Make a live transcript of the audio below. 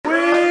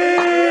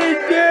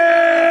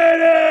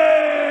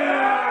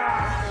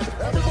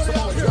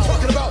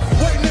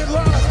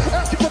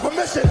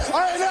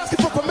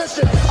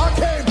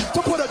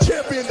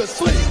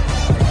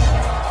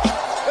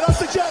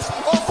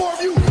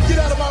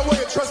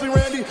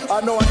I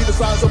know I need to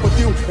size up with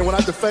you, and when I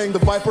defang the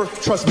Viper,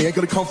 trust me, ain't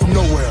gonna come from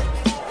nowhere.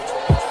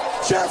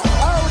 Jeff,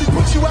 I already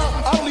put you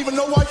out. I don't even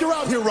know why you're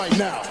out here right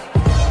now.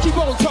 Keep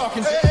on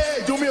talking.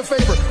 Hey, do me a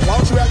favor. Why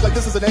don't you act like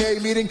this is an AA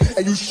meeting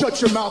and you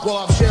shut your mouth while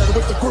I'm sharing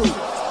with the group?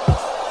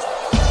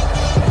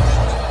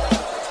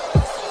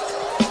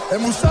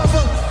 And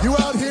Mustafa, you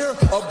out here,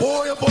 a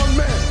boy among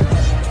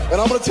men. And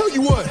I'm gonna tell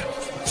you what.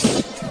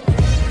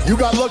 You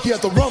got lucky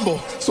at the Rumble,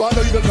 so I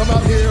know you're gonna come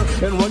out here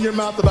and run your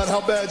mouth about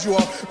how bad you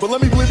are. But let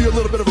me give you a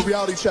little bit of a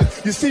reality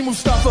check. You see,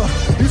 Mustafa,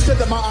 you said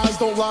that my eyes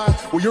don't lie.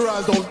 Well, your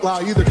eyes don't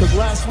lie either, because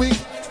last week,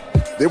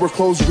 they were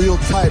closed real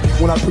tight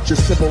when I put your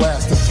simple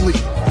ass to sleep.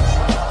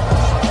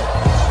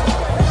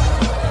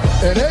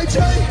 And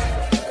AJ,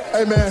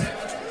 hey man,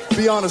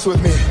 be honest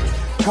with me.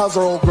 How's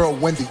our old girl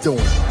Wendy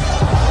doing?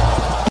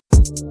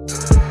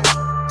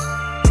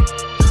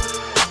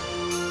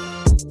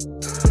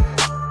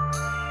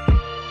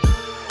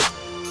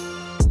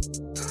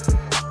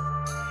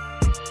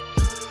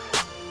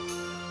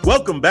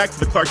 Welcome back to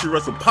the Clark Street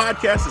Wrestling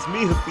Podcast. It's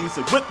me, Hafiz,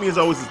 and with me as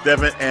always is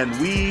Devin, and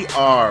we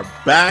are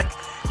back.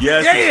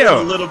 Yes, yeah.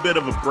 A little bit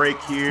of a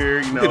break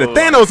here. You know, the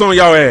Thanos on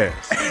y'all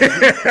ass.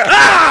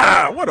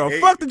 Where the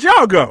fuck did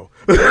y'all go?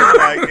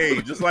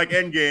 Just like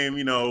Endgame,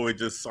 you know, it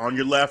just on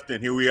your left,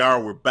 and here we are.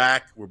 We're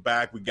back.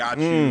 We got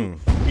you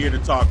here to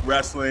talk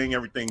wrestling,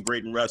 everything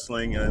great in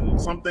wrestling,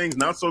 and some things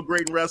not so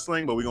great in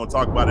wrestling, but we're going to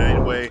talk about it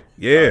anyway.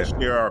 Yeah.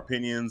 Share our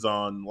opinions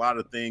on a lot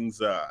of things,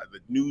 the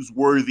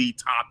newsworthy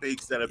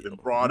topics that have been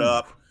brought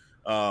up.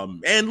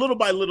 And little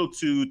by little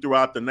too,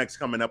 throughout the next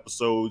coming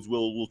episodes,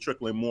 we'll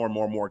trickle in more and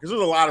more because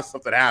there's a lot of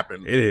stuff that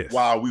happened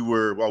while we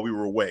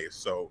were away.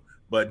 So,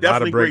 but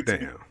definitely great to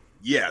be,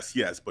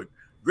 yes, but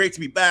great to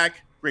be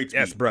back. Great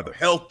to be brother.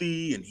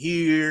 Healthy and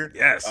here.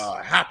 Yes.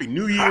 Happy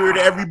New Year to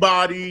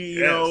everybody.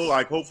 You know,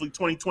 like hopefully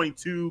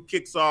 2022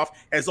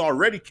 has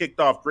already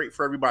kicked off. Great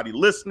for everybody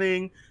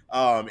listening.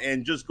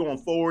 And just going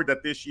forward,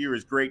 that this year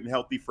is great and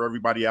healthy for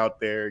everybody out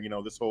there. You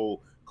know, this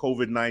whole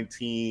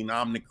COVID-19,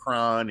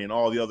 Omicron, and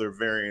all the other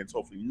variants.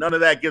 Hopefully none of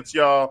that gets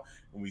y'all.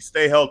 And we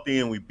stay healthy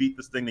and we beat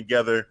this thing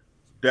together.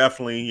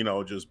 Definitely, you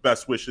know, just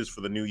best wishes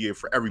for the new year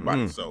for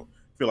everybody. So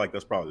I feel like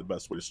that's probably the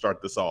best way to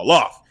start this all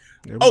off.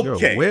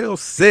 Okay. Go. Well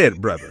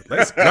said, brother.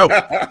 Let's go.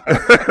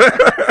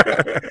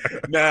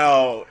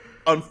 Now,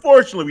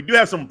 unfortunately, we do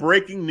have some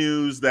breaking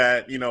news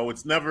that, you know,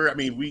 it's never, I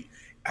mean,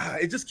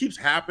 it just keeps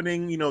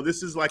happening. You know,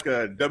 this is like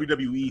a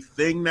WWE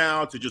thing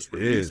now to just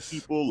release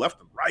people left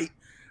and right.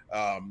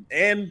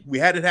 And we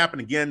had it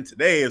happen again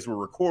today as we're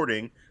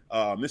recording.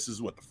 This is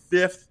the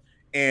 5th.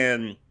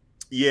 And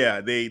yeah,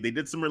 they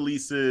did some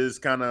releases,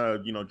 kind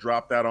of, you know,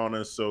 dropped that on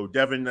us. So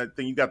Devin, I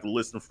think you got the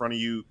list in front of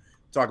you.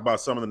 Talk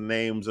about some of the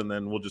names, and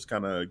then we'll just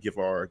kind of give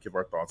our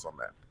thoughts on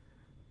that.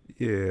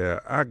 Yeah,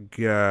 I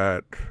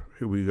got,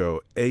 here we go,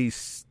 Ace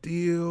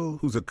Steel,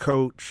 who's a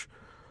coach,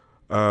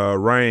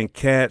 Ryan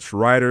Katz,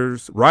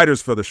 writers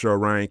for the show,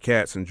 Ryan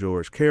Katz and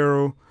George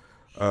Carroll.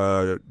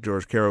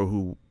 George Carroll,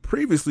 who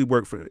previously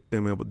worked for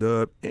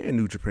MLW and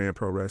New Japan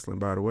Pro Wrestling,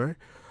 by the way.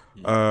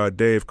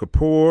 Dave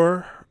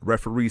Kapoor,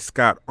 referee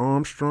Scott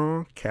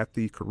Armstrong,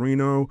 Kathy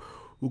Carino,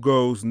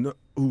 who's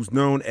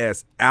known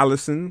as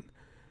Allison.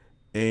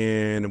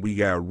 And we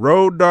got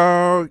Road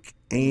Dogg,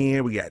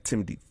 and we got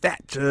Timothy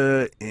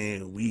Thatcher,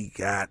 and we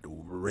got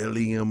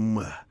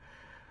William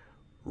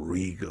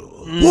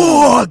Regal.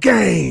 War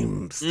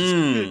Games.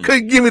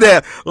 Couldn't give me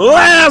that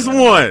last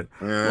one.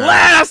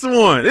 Last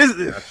one.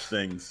 That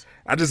stings.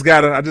 I just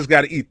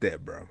gotta eat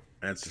that, bro.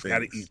 That stings.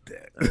 Gotta eat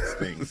that. That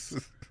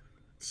stings.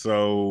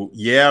 So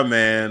yeah,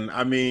 man.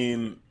 I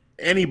mean,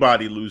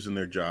 anybody losing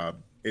their job,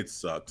 it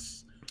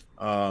sucks.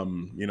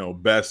 You know,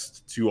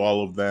 best to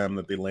all of them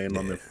that they land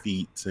on their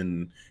feet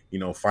and, you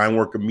know, find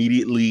work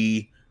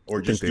immediately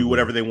or just do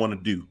whatever they want to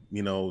do,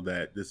 you know,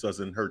 that this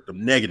doesn't hurt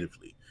them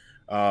negatively.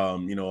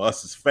 You know,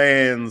 us as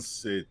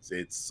fans,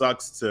 it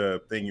sucks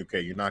to think, okay,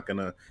 you're not going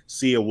to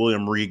see a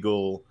William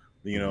Regal,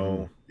 you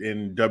know,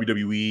 in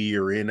WWE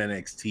or in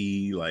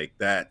NXT like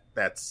that.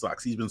 That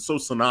sucks. He's been so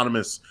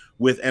synonymous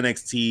with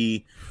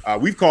NXT.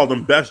 We've called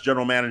him best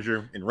general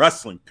manager in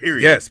wrestling,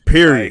 period. Yes,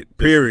 period.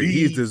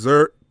 He's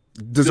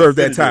deserved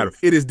that title.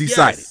 It is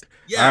decided.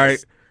 Yes. All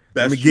right.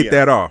 Let me get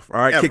that off. All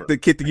right. Ever.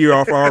 Kick the year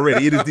off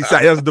already. It is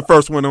decided. That's the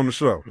first one on the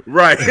show.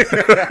 Right.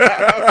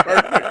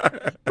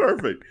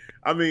 Perfect.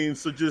 I mean,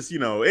 so just, you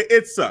know,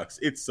 it sucks.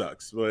 It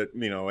sucks. But,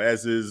 you know,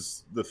 as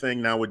is the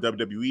thing now with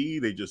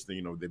WWE, they just,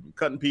 you know, they've been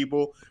cutting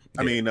people.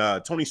 I mean,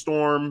 Toni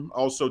Storm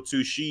also,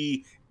 too,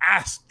 she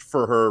asked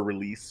for her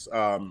release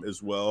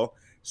as well.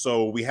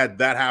 So we had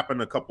that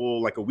happen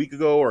a week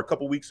ago or a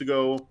couple weeks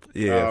ago.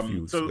 Yeah, a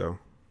few weeks ago.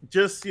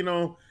 Just, you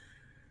know,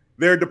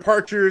 their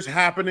departures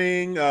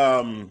happening.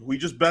 We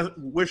just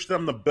wish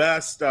them the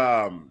best.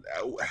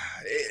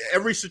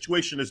 Every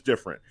situation is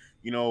different.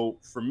 You know,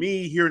 for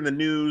me here in the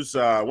news,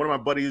 one of my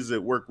buddies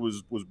at work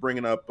was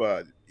bringing up,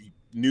 he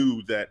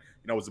knew that,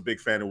 you know, I was a big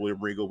fan of William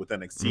Regal with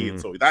NXT.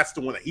 And so that's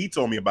the one that he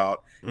told me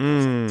about. I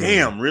was like,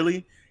 damn,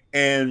 really?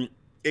 And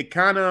it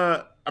kind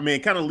of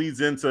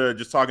leads into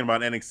just talking about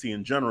NXT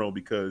in general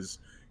because,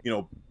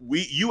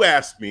 you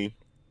asked me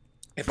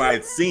if I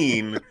had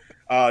seen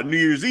New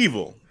Year's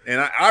Evil,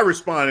 and I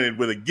responded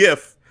with a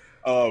GIF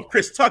of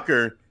Chris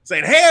Tucker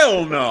saying,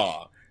 "Hell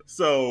no!"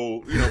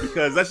 So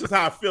because that's just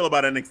how I feel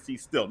about NXT.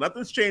 Still,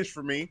 nothing's changed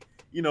for me.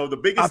 The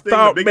biggest thing. I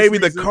thought maybe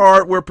the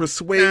card will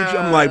persuade you.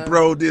 I'm like,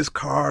 bro, this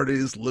card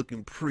is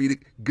looking pretty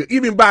good,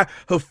 even by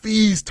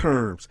Hafiz's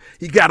terms.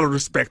 You got to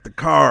respect the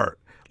card.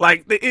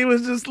 Like, it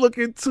was just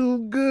looking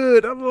too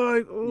good. I'm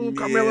like, oh,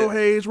 Carmelo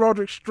Hayes,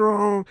 Roderick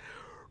Strong,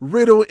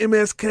 Riddle,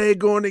 MSK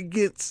going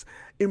against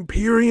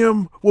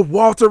Imperium with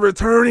Walter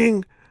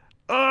returning.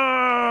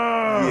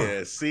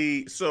 Yeah,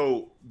 see,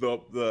 so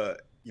the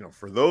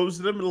for those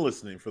that have been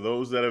listening, for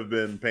those that have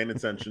been paying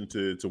attention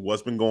to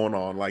what's been going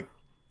on, like,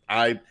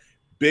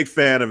 big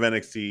fan of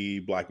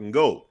NXT Black and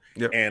Gold.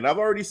 Yep. And I've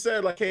already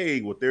said, like,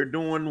 hey, what they're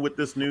doing with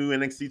this new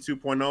NXT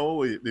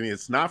 2.0, I mean,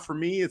 it's not for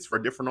me. It's for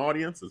a different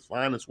audience. It's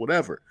fine. It's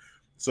whatever.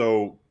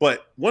 So,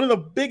 but one of the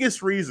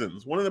biggest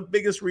reasons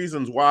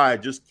why I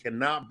just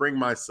cannot bring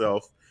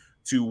myself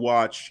to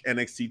watch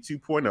NXT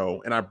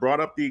 2.0, and I brought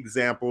up the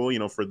example,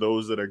 for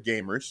those that are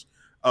gamers,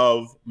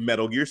 of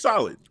Metal Gear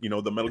Solid, the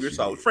Metal Gear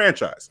Solid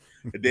franchise.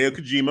 Hideo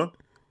Kojima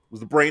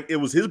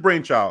was his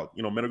brainchild,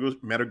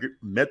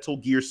 Metal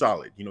Gear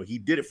Solid. He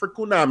did it for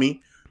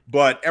Konami,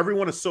 but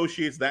everyone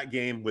associates that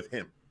game with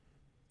him.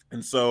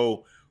 And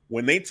so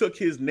when they took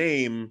his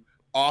name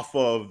off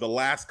of the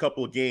last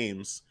couple of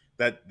games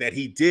that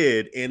he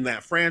did in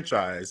that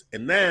franchise,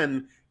 and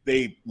then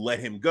they let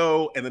him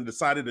go and then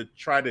decided to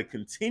try to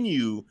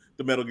continue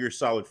the Metal Gear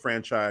Solid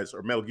franchise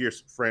or Metal Gear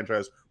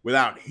franchise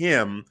without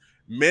him,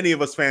 many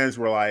of us fans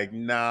were like,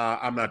 nah,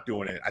 I'm not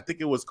doing it. I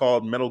think it was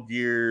called Metal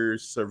Gear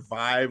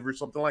Survive or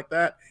something like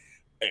that.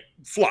 It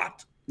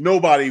flopped.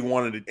 Nobody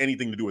wanted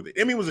anything to do with it.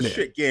 I mean, it was a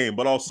shit game,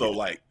 but also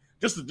like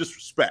just the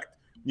disrespect,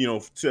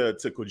 to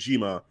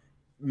Kojima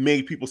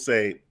made people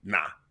say,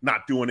 nah,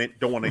 not doing it.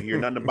 Don't want to hear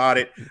nothing about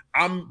it.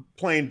 I'm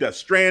playing Death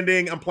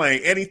Stranding. I'm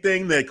playing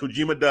anything that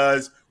Kojima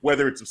does,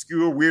 whether it's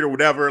obscure, weird, or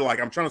whatever. Like,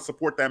 I'm trying to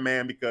support that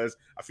man because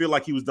I feel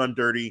like he was done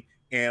dirty.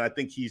 And I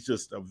think he's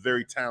just a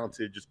very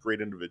talented, just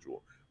great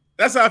individual.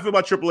 That's how I feel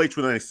about Triple H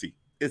with NXT.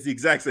 It's the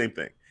exact same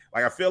thing.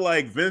 Like, I feel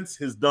like Vince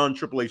has done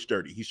Triple H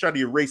dirty. He's tried to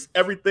erase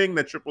everything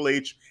that Triple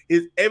H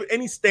is,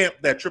 any stamp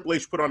that Triple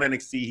H put on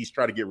NXT, he's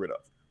tried to get rid of.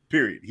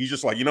 Period. He's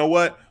just like, you know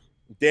what?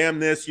 Damn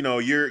this,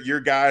 your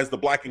guys, the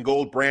Black and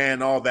Gold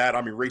brand, all that.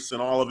 I'm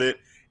erasing all of it,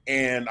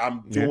 and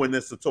I'm doing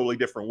this a totally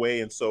different way.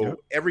 And so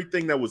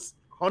everything that was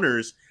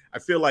Hunter's, I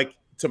feel like,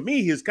 to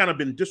me, has kind of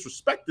been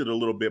disrespected a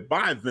little bit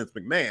by Vince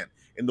McMahon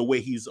in the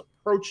way he's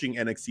approaching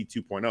NXT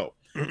 2.0.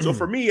 So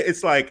for me,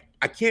 it's like,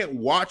 I can't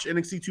watch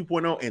NXT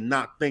 2.0 and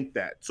not think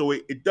that. So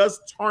it does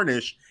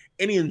tarnish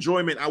any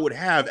enjoyment I would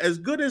have. As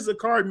good as the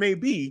card may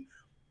be,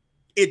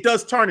 it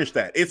does tarnish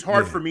that. It's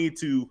hard for me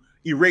to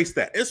erase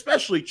that,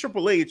 especially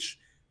Triple H.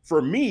 For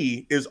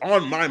me, is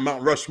on my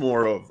Mount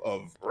Rushmore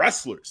of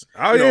wrestlers,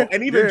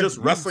 and even just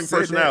wrestling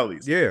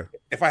personalities. Yeah,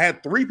 if I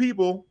had three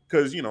people,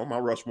 because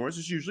Mount Rushmore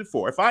is usually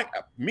four.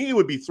 It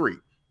would be three.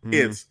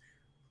 It's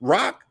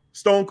Rock,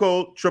 Stone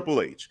Cold,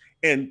 Triple H,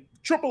 and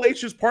Triple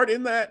H's part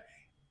in that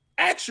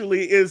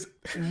actually is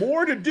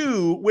more to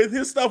do with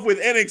his stuff with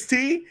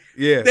NXT.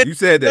 Yeah, you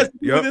said that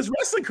with his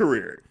wrestling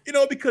career,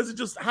 because it's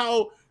just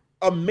how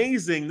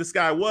amazing this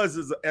guy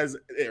was as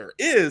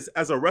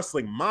a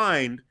wrestling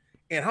mind.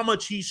 And how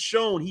much he's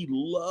shown he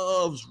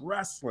loves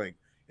wrestling.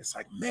 It's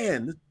like,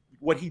 man,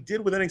 what he did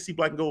with NXT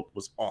Black and Gold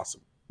was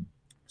awesome.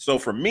 So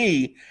for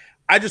me,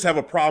 I just have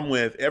a problem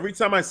with every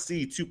time I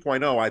see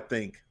 2.0, I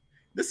think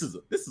this is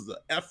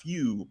a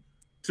FU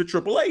to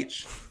Triple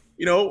H.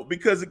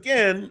 Because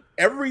again,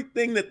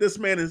 everything that this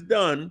man has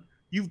done,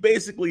 you've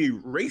basically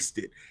erased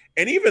it.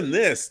 And even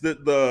this,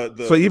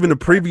 so even the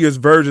previous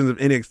versions of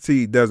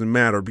NXT doesn't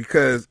matter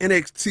because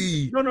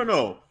NXT.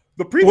 No.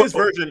 The previous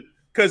version,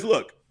 because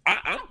look.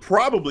 I'm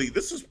probably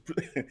this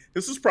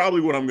is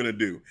probably what I'm gonna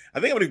do. I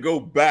think I'm gonna go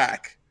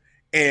back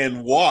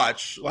and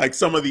watch like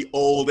some of the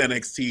old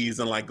NXTs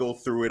and like go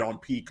through it on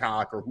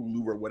Peacock or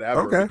Hulu or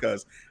whatever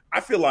because I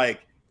feel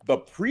like the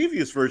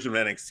previous version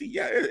of NXT,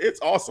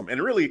 it's awesome.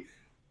 And really,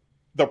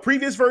 the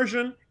previous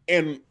version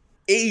and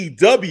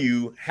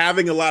AEW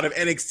having a lot of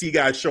NXT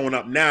guys showing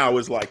up now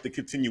is like the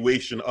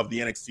continuation of the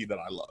NXT that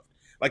I love.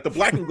 Like the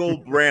Black and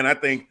Gold brand, I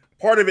think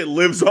part of it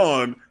lives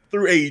on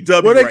through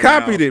AEW. Well, they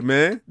copied it,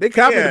 man. They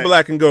copied the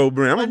Black and Gold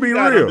brand. I'm gonna be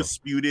real.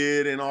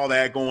 Undisputed and all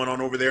that going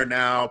on over there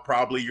now.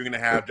 Probably you're gonna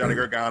have Johnny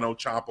Gargano,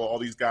 Ciampa, all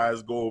these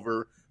guys go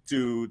over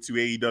to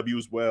AEW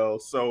as well.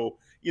 So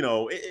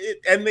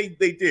and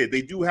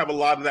they do have a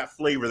lot of that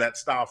flavor, that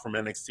style from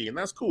NXT, and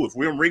that's cool. If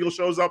William Regal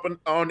shows up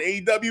on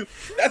AEW,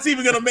 that's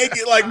even gonna make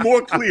it like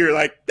more clear.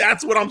 Like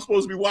that's what I'm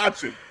supposed to be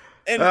watching.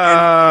 And it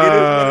is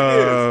what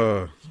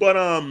it is. But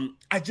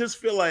I just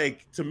feel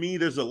like to me,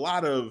 there's a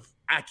lot of.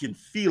 I can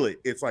feel it.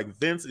 It's like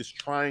Vince is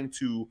trying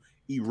to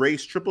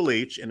erase Triple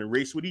H and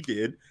erase what he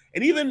did.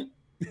 And even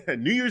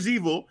New Year's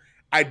Evil,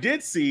 I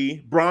did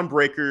see Braun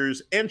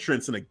Breaker's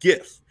entrance in a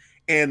GIF.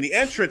 And the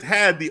entrance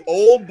had the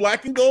old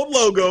Black and Gold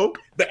logo,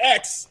 the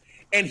X,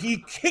 and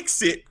he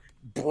kicks it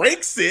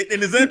breaks it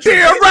in his entrance.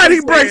 Damn right,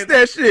 he breaks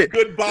that shit.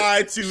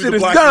 Goodbye to Shit the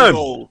is black done. and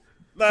gold.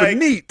 Like,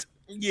 neat.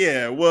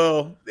 Yeah,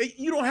 well,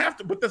 you don't have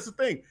to, but that's the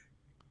thing.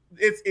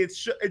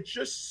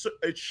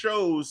 It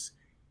shows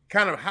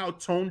kind of how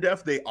tone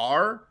deaf they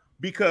are,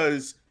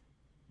 because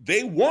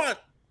they want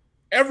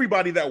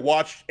everybody that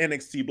watched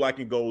NXT Black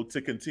and Gold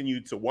to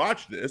continue to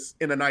watch this.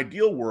 In an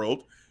ideal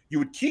world, you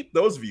would keep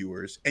those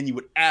viewers and you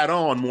would add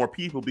on more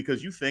people,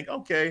 because you think,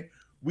 okay,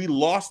 we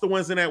lost the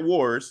Wednesday Night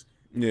Wars.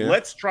 Yeah.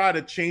 Let's try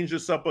to change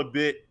this up a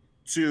bit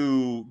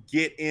to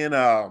get in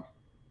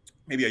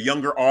maybe a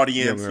younger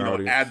audience,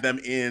 add them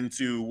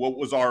into what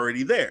was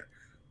already there.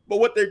 But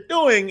what they're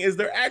doing is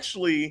they're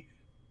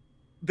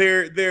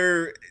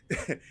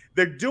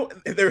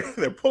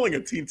pulling a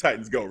Teen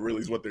Titans Go,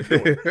 really, is what they're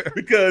doing.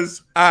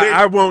 Because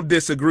I won't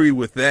disagree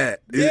with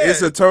that. Yeah.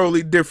 It's a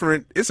totally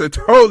different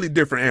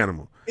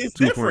animal. It's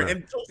different,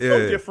 and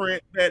so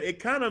different that it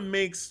kind of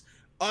makes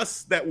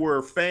us that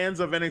were fans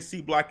of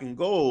NXT Black and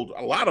Gold,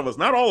 a lot of us,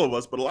 not all of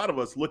us, but a lot of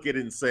us look at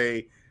it and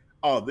say,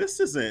 oh, this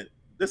isn't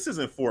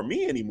for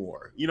me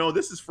anymore.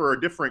 This is for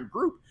a different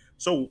group.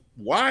 So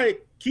why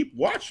keep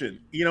watching?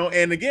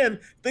 And again,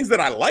 things that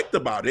I liked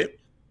about it,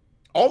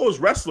 all those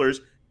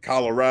wrestlers,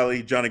 Kyle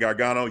O'Reilly, Johnny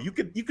Gargano, you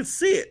could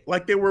see it.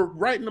 Like they were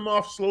writing them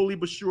off slowly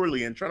but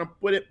surely and trying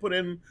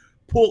to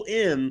pull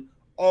in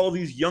all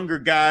these younger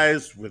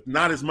guys with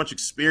not as much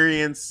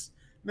experience.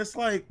 And it's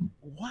like,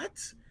 what?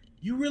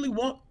 You really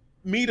want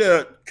me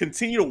to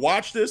continue to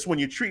watch this when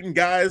you're treating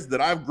guys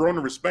that I've grown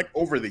to respect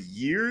over the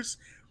years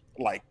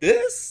like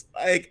this?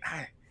 Like,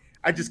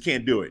 I just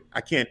can't do it.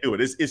 I can't do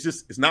it.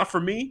 It's not for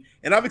me,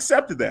 and I've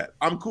accepted that.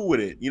 I'm cool with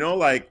it.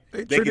 Like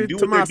they can do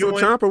Tommaso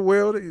Ciampa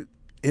well, the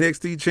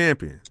NXT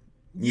champion.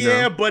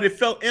 Yeah, but it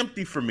felt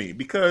empty for me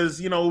because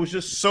it was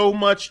just so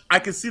much. I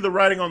could see the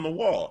writing on the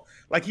wall.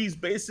 Like he's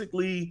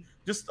basically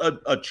just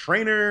a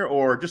trainer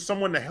or just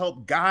someone to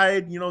help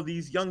guide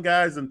these young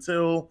guys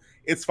until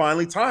it's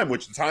finally time,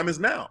 which the time is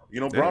now.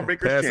 Braun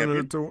Breaker's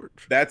champion.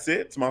 That's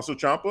it. Tommaso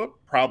Ciampa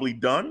probably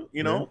done.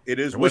 It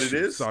is what it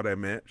is. Saw that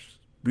match.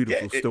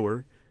 Beautiful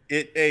story.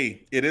 It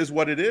is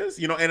what it is.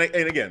 And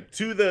again,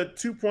 to the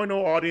 2.0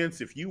 audience,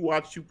 if you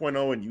watch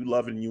 2.0 and you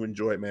love it and you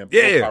enjoy it, man,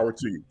 power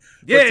to you.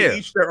 But to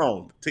each their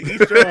own. To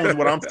each their own is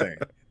what I'm saying.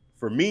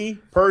 For me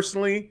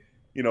personally,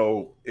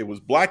 it was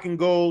Black and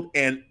Gold,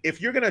 and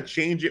if you're gonna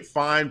change it,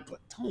 fine, but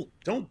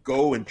don't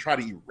go and try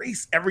to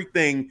erase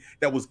everything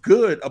that was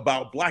good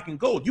about Black and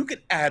Gold. You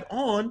could add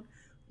on.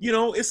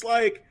 It's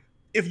like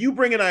if you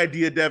bring an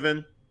idea,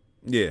 Devin,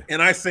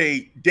 and I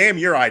say, damn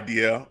your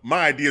idea,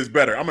 my idea is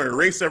better. I'm gonna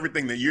erase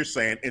everything that you're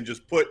saying and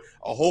just put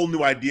a whole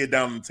new idea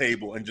down on the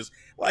table, and just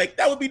like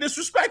that would be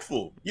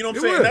disrespectful. You know what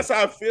I'm saying? That's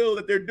how I feel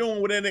that they're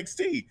doing with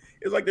NXT.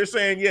 It's like they're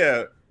saying,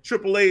 yeah,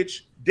 Triple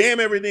H,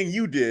 damn everything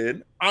you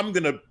did. I'm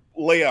gonna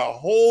lay a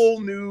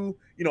whole new,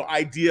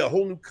 idea, a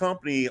whole new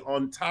company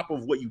on top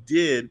of what you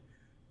did.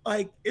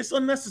 Like, it's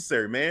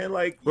unnecessary, man.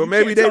 Like, well,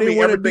 maybe they didn't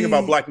want everything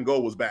about Black and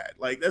Gold was bad.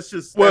 Like, that's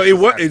just well, it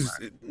was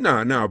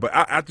no, but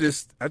I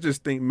just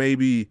think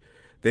maybe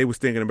they was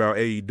thinking about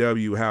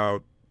AEW,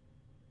 how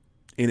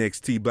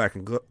NXT Black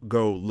and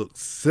Gold looked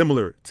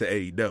similar to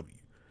AEW,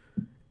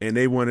 and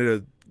they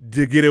wanted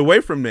to get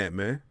away from that,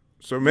 man.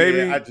 So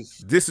maybe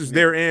this is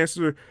their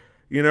answer.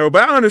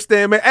 But I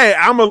understand, man. Hey,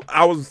 I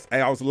was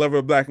a lover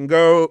of Black and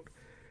Gold.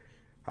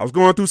 I was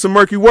going through some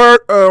murky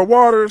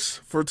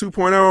waters for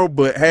 2.0,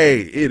 but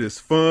hey, it is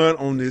fun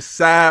on this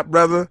side,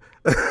 brother.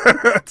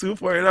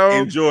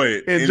 2.0. Enjoy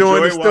it.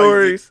 Enjoying the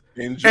stories.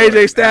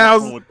 AJ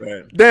Styles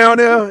down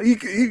there, he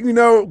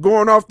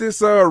going off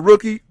this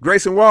rookie,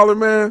 Grayson Waller,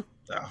 man.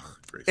 Oh,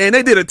 and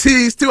they did a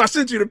tease too. I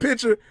sent you the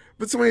picture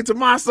between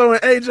Tommaso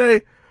and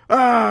AJ.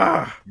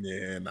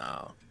 Yeah,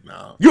 no.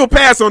 You'll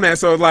pass on that.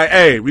 So it's like,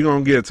 hey, we're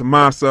going to get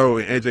Tommaso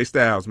and AJ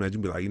Styles, man.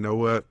 You'll be like, you know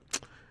what?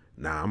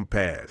 Nah, I'm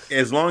pass.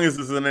 As long as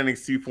this is an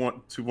NXT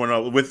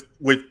 2.0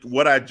 with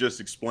what I just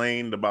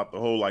explained about the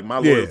whole, like, my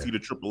loyalty to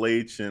Triple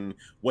H and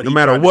what no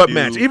matter what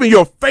match, even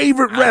your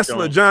favorite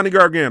wrestler, Johnny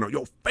Gargano,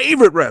 your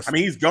favorite wrestler. I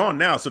mean, he's gone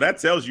now, so that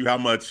tells you how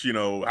much,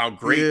 how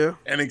great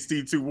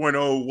NXT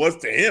 2.0 was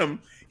to him.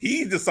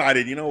 He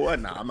decided, you know what?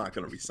 Nah, I'm not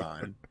going to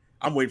resign.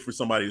 I'm waiting for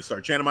somebody to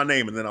start chanting my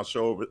name, and then I'll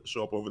show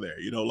up over there.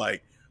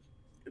 Like,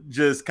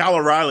 just Kyle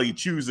O'Reilly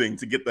choosing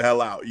to get the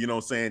hell out,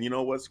 saying, you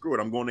know what, screw it,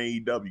 I'm going to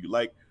AEW.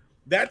 Like,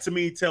 that to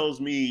me tells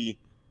me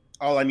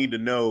all I need to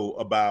know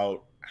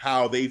about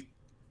how they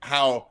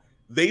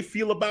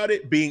feel about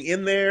it being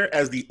in there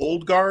as the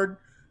old guard,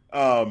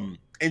 and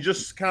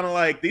just kind of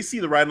like they see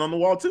the writing on the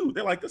wall too.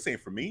 They're like, this ain't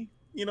for me,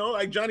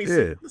 like Johnny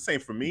said, this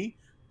ain't for me.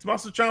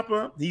 Tommaso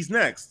Ciampa, he's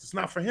next. It's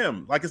not for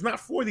him. Like, it's not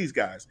for these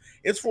guys.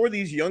 It's for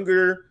these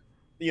younger,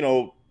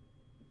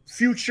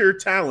 future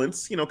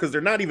talents, because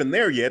they're not even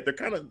there yet.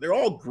 They're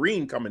all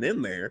green coming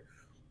in there,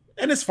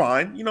 and it's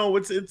fine.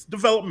 It's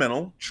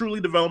developmental, truly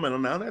developmental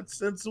now.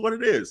 That's what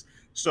it is.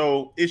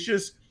 So it's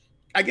just,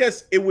 I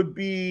guess it would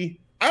be,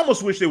 I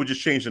almost wish they would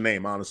just change the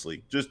name,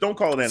 honestly. Just don't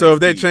call it NXT. So if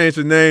they change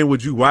the name,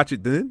 would you watch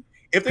it then?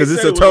 Because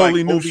it's a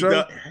totally new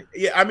show?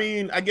 Yeah, I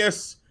mean, I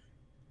guess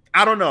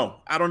I don't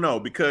know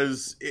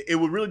because it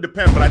would really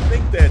depend, but I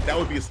think that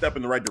would be a step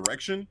in the right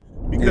direction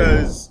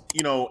because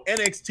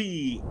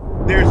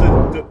NXT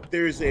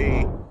there's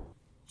a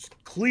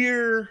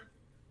clear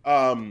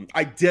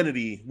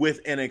identity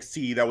with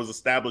NXT that was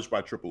established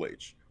by Triple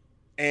H,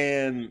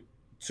 and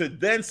to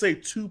then say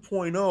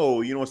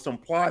 2.0, it's to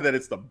imply that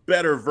it's the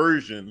better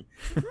version,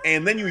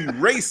 and then you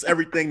erase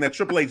everything that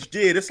Triple H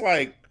did. It's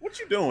like, what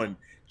you doing?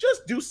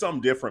 Just do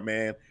something different,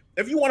 man.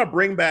 If you want to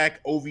bring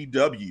back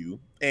OVW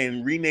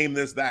and rename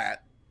this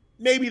that,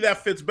 maybe that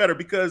fits better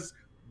because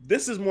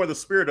this is more the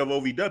spirit of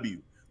OVW,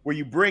 where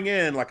you bring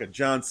in like a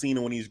John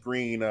Cena when he's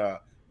green, Batista,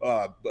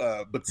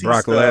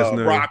 Brock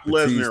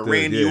Lesnar,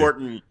 Randy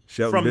Orton,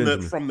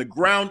 from the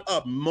ground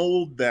up,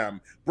 mold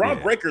them.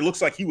 Braun Breaker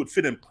looks like he would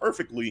fit in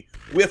perfectly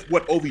with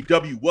what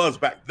OVW was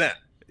back then.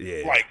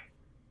 Yeah, like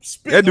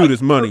that dude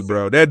is money,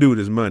 bro. That dude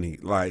is money.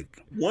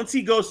 Like once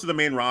he goes to the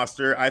main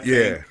roster, I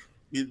think.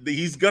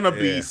 He's gonna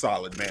be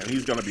solid, man.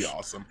 He's gonna be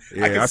awesome.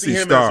 Yeah, I can see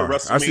him as a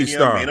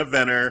WrestleMania main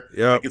eventer.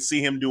 Yep. I can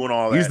see him doing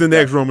all that. He's the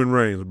next Roman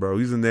Reigns, bro.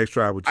 He's the next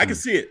Tribal Chief. I can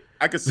see it.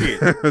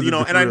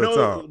 And I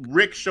know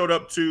Rick showed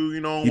up too.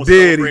 He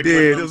did.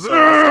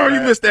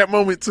 You missed that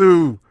moment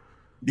too.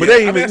 But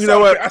they even,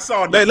 what? I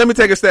saw. Let me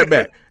take a step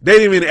back. They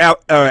didn't even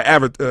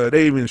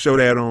they even show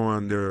that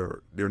on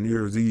their New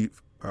Year's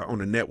Eve on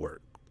the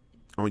network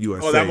on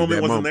USA. Oh, that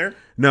moment wasn't there.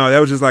 No, that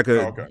was just like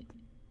a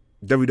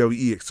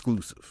WWE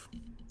exclusive.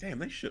 Damn,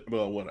 they should.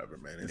 Well, whatever,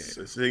 man.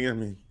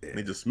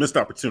 They just missed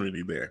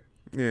opportunity there.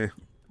 Yeah,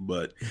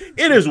 but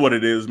it is what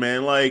it is,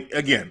 man. Like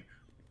again,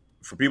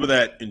 for people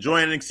that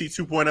enjoy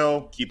NXT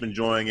 2.0, keep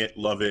enjoying it,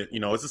 love it.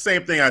 It's the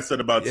same thing I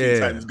said about Teen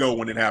Titans Go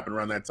when it happened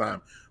around that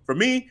time. For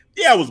me,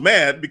 I was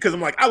mad because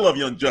I'm like, I love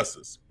Young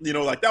Justice.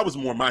 Like that was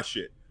more my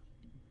shit.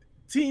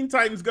 Teen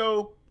Titans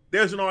Go,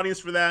 there's an audience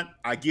for that.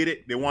 I get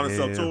it. They want to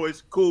sell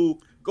toys.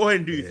 Cool. Go ahead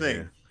and do your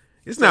thing.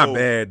 It's not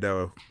bad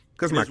though.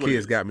 Because my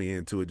kids got me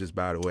into it, just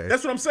by the way.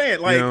 That's what I'm saying.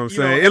 Like, you know what I'm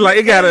saying?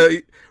 It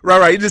gotta,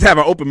 right. You just have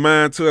an open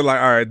mind to it.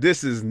 Like, all right,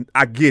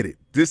 I get it.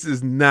 This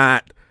is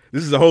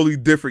a wholly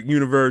different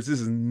universe. This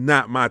is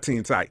not my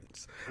Teen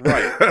Titans.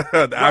 Right.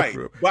 Right.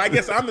 But I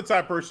guess I'm the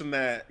type of person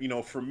that,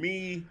 for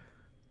me,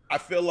 I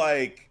feel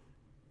like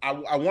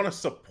I want to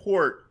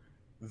support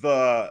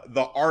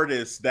the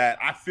artists that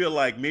I feel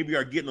like maybe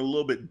are getting a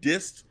little bit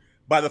dissed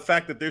by the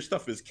fact that their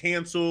stuff is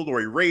canceled or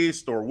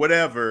erased or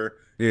whatever.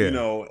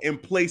 In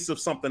place of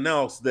something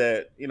else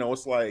that,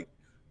 it's like,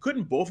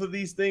 couldn't both of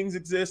these things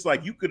exist?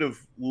 Like you could have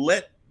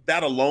let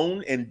that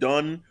alone and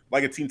done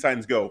like a Teen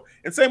Titans Go.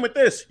 And same with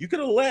this. You could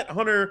have let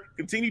Hunter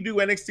continue to do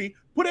NXT,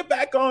 put it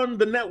back on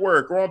the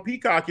network or on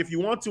Peacock if you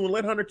want to, and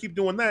let Hunter keep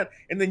doing that.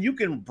 And then you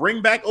can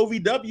bring back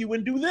OVW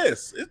and do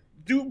this.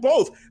 Do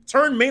both.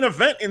 Turn main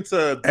event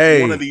into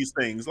one of these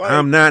things. Like,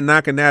 I'm not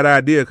knocking that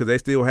idea because they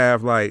still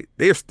have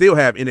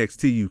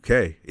NXT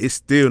UK. It's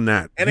still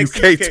not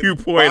NXT UK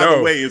 2.0. By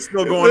the way, it's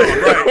still going on,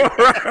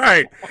 right?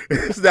 Right.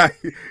 It's not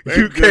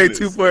UK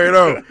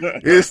 2.0.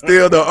 It's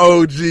still the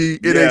OG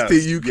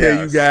NXT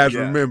UK. You guys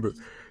remember?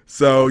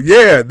 So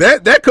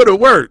that could have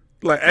worked.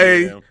 Like,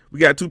 we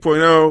got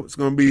 2.0. It's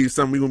gonna be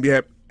something we're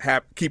gonna be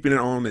keeping it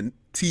on the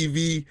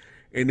TV,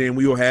 and then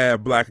we will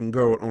have Black and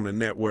Gold on the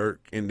network,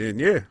 and then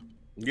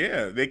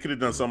Yeah, they could have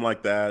done something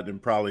like that, and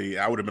probably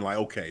I would have been like,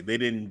 okay, they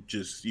didn't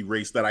just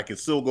erase that. I can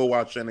still go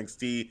watch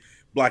NXT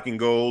Black and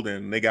Gold,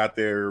 and they got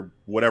their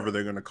whatever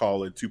they're going to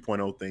call it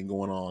 2.0 thing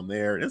going on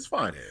there. It's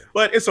fine,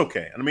 but it's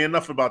okay. I mean,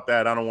 enough about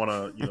that. I don't want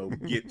to,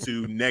 get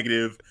too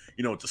negative.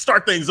 To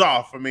start things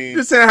off. I mean,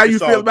 just saying how you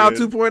feel about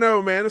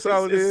 2.0, man. That's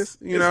all it is.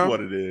 It's what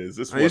it is.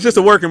 It's just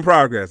a work in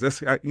progress.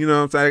 That's what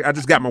I'm saying. I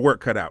just got my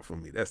work cut out for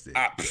me. That's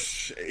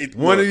it.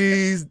 One of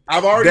these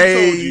I've already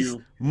told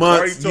you,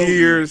 months,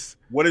 years.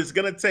 What it's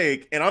gonna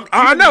take, and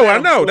I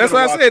know. That's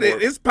why I said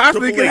it's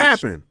possibly can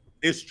happen.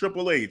 It's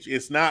Triple H.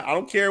 It's not. I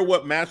don't care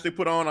what match they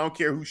put on. I don't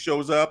care who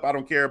shows up. I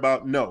don't care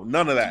about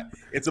none of that.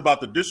 It's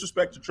about the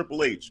disrespect to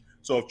Triple H.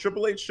 So if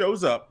Triple H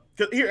shows up,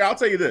 here I'll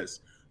tell you this.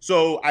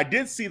 So I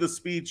did see the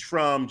speech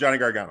from Johnny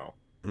Gargano.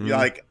 Mm-hmm.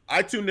 Like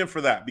I tuned in for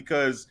that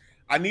because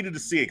I needed to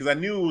see it because I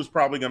knew it was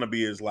probably going to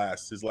be his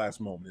last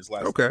moment, his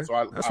last. Okay, so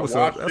I watched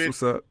it.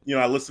 What's up.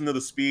 I listened to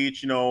the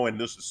speech, and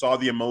just saw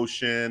the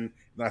emotion,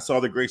 and I saw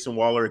the Grayson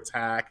Waller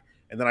attack,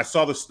 and then I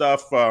saw the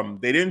stuff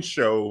they didn't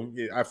show.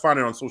 I found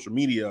it on social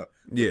media.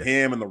 With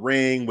him in the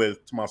ring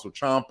with Tommaso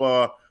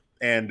Ciampa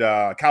and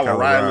Kyle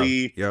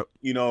O'Reilly. Yep.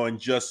 And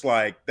just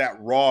like that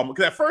raw.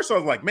 Because at first I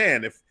was like,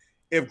 man,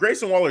 if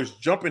Grayson Waller's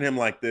jumping him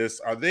like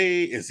this,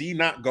 is he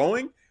not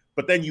going?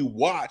 But then you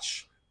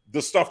watch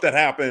the stuff that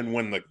happened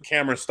when the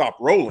camera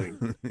stopped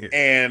rolling,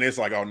 and it's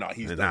like, oh no,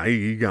 he's done.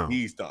 He gone.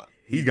 He's done.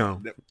 He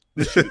gone.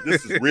 This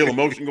is real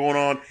emotion going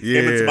on.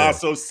 Him and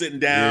Tommaso sitting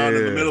down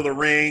in the middle of the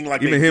ring,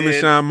 like even him and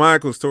Shawn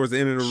Michaels towards the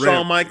end of the ring.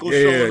 Shawn Michaels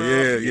showing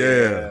up.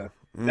 Yeah.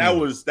 That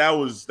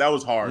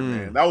was hard,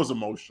 man. That was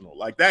emotional.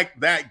 Like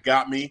that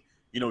got me.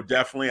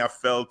 Definitely, I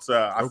felt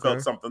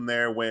felt something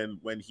there when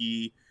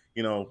he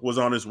was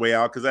on his way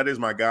out because that is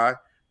my guy.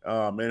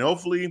 And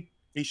hopefully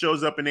he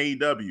shows up in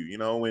AEW, you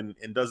know, and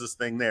does his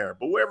thing there.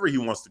 But wherever he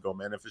wants to go,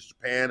 man, if it's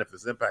Japan, if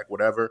it's Impact,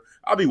 whatever,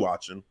 I'll be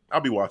watching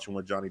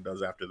what Johnny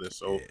does after this.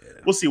 So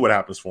we'll see what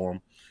happens for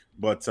him.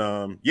 But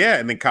yeah,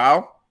 and then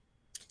Kyle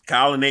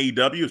in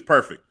AEW is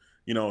perfect.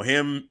 You know,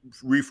 him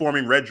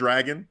reforming Red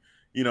Dragon,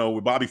 you know,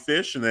 with Bobby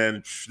Fish, and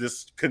then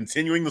just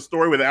continuing the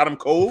story with Adam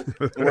Cole,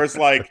 where it's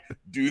like,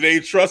 do they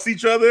trust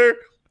each other?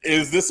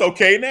 Is this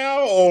okay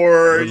now?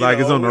 Or like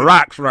it's on the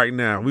rocks right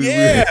now.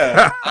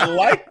 I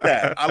like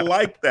that. I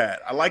like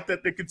that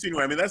they're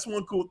continuing. I mean, that's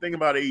one cool thing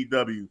about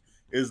AEW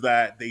is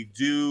that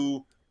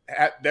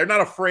they're not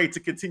afraid to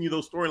continue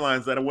those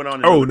storylines that went on.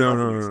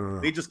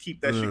 No. They just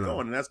keep that shit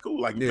going, and that's cool.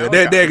 Like,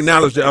 they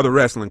acknowledge the other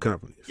wrestling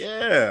companies.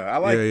 Yeah, I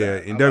like that.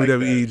 Yeah, and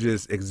WWE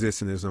just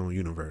exists in its own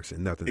universe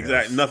and nothing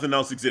else. Nothing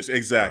else exists.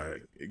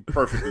 Exactly. Right.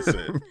 Perfectly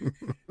said.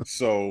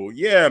 So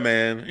yeah,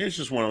 man, it's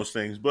just one of those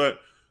things. But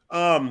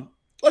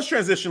let's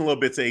transition a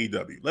little bit to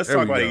AEW. Let's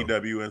talk about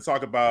AEW and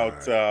talk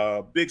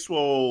about Big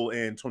Swole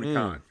and Tony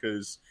Khan,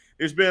 because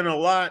there's been a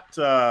lot,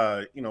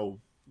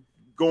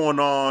 going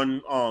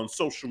on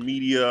social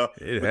media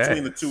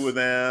between the two of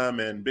them.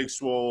 And Big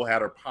Swole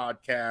had her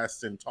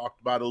podcast and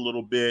talked about it a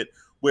little bit,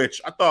 which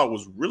I thought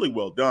was really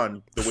well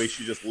done. The way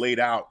she just laid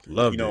out,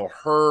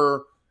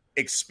 her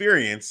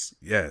experience.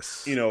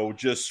 Yes.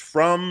 Just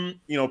from,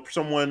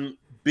 someone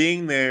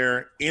being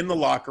there in the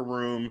locker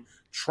room,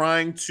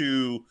 trying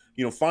to,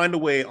 find a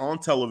way on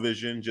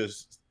television,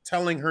 just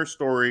telling her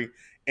story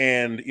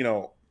and,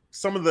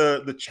 some of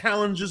the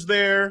challenges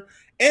there,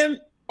 and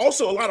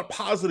also a lot of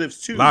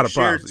positives too. A lot of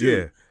positives,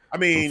 yeah. I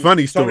mean, some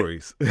funny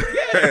stories.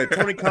 Yeah,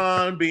 Tony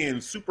Khan being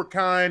super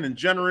kind and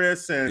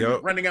generous and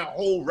renting out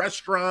whole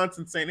restaurants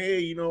and saying,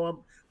 hey,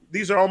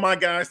 these are all my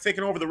guys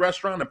taking over the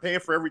restaurant and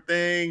paying for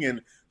everything.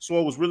 And so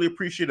I was really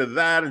appreciative of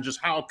that and just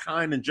how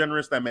kind and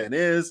generous that man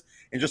is,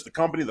 and just the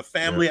company, the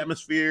family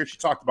atmosphere. She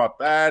talked about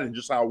that and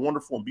just how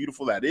wonderful and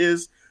beautiful that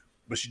is.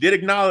 But she did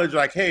acknowledge,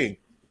 like, hey,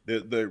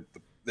 there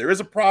is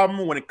a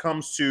problem when it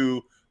comes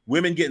to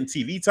women getting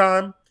TV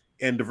time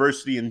and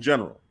diversity in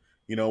general.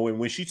 And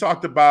when she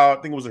talked about,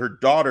 I think it was her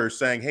daughter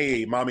saying,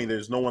 hey, mommy,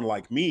 there's no one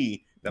like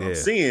me that I'm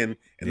seeing.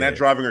 And that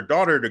driving her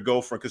daughter to go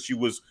from, because she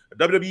was a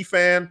WWE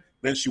fan,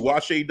 then she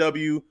watched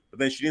AEW, but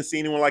then she didn't see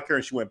anyone like her,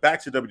 and she went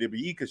back to WWE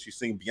because she's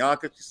seeing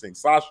Bianca, she's seeing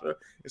Sasha.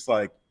 It's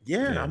like,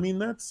 I mean,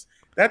 that's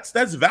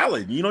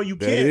valid. You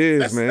can't.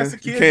 That's the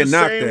kid, you can't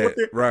knock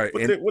that, right?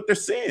 What they're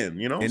saying,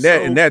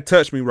 And that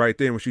touched me right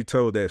there when she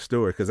told that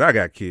story, because I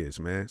got kids,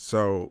 man.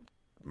 So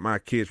my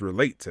kids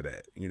relate to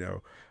that.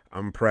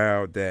 I'm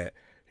proud that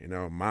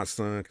my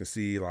son can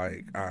see,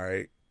 like, all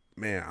right,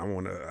 man, I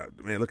want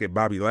to, look at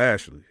Bobby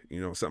Lashley,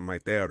 something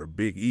like that, or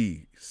Big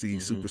E, see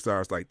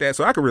superstars like that.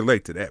 So I can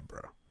relate to that,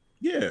 bro.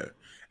 Yeah.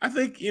 I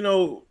think,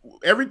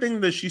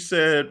 everything that she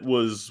said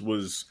was,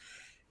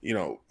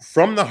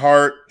 from the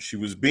heart. She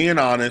was being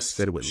honest.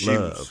 Said it with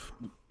love.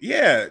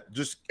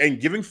 And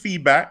giving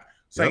feedback,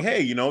 saying,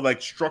 hey,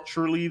 like,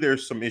 structurally,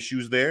 there's some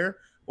issues there.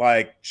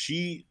 Like,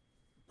 she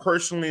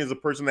personally is a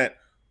person that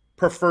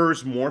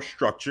prefers more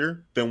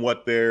structure than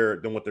what they're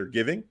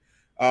giving.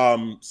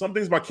 Some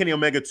things about Kenny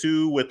Omega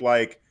too, with,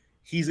 like,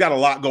 he's got a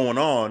lot going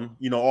on,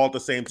 all at the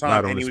same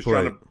time, and he was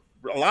trying to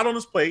a lot on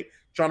his plate,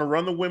 trying to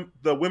run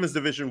the women's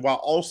division while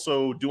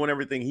also doing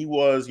everything he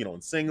was,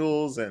 in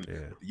singles and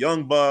the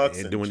Young Bucks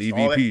and doing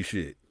EVP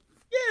shit.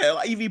 Yeah,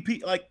 like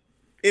EVP, like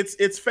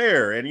it's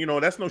fair,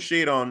 and that's no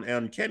shade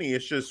on Kenny.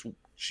 It's just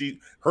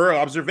her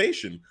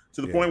observation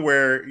to the point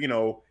where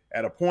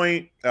at a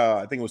point,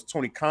 I think it was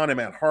Tony Khan and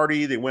Matt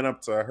Hardy. They went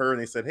up to her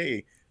and they said,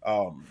 hey,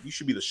 you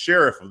should be the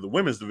sheriff of the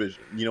women's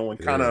division, and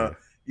kind of,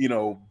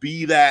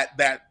 be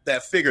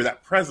that figure,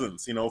 that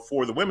presence,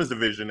 for the women's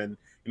division. And,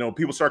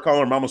 people start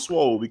calling her Mama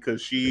Swole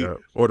because she,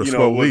 or the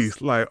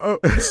Swole-Lease, like,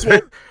 she's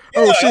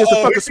the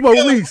fucking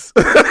Swole-Lease.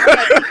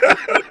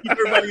 Keep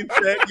everybody in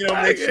check,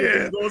 make sure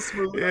things going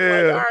smoothly.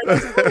 Like, all right,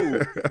 that's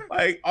cool.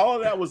 Like, all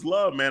of that was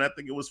love, man. I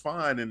think it was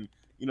fine. And,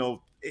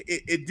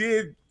 it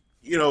did,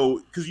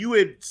 because you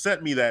had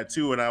sent me that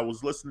too, and I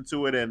was listening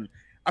to it, and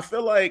I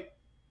feel like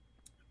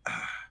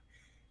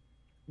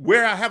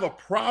where I have a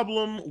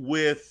problem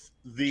with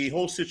the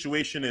whole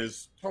situation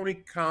is Tony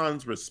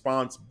Khan's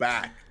response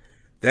back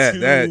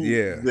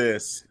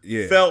this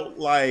felt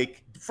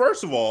like,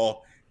 first of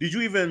all, did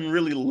you even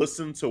really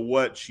listen to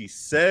what she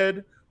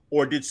said,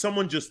 or did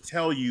someone just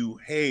tell you,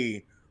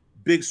 hey,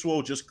 Big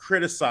Swole just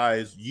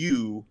criticized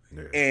you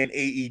and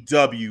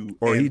AEW,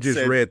 or he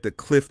just read the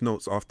cliff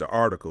notes off the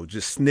article,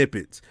 just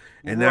snippets,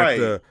 and not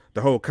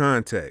the whole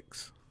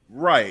context,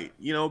 right?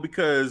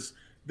 Because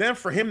then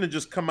for him to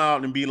just come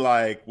out and be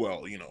like,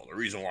 well, the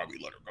reason why we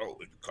let her go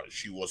is because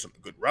she wasn't a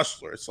good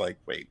wrestler. It's like,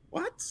 wait,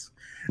 what?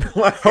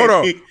 Like, hold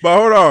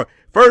on.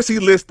 First, he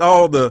lists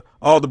all the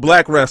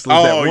black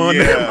wrestlers that won.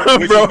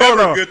 Which bro, is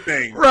never a good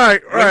thing.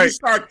 Right. When you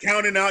start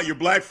counting out your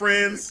black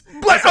friends,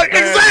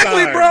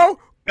 exactly, bro.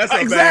 That's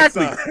a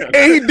exactly. bad sign.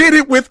 And he did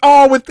it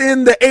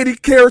within the 80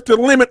 character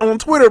limit on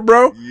Twitter,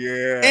 bro.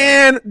 Yeah.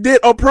 And did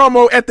a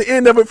promo at the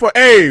end of it for,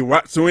 hey,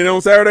 tune in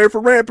on Saturday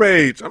for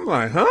Rampage. I'm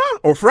like, huh?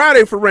 Or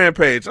Friday for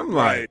Rampage. I'm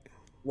like,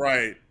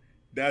 Right.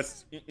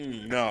 That's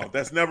no.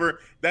 That's never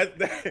that.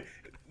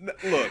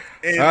 Look,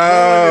 and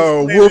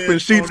Oh, wolf in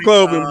sheep's Tony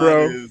clothing, Khan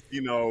bro. is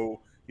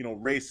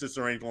racist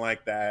or anything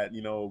like that.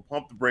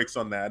 Pump the brakes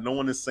on that. No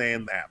one is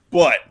saying that,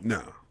 but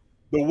No.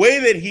 the way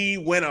that he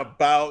went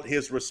about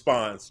his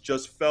response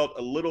just felt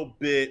a little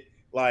bit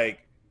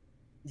like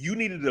you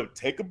needed to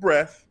take a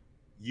breath.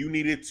 You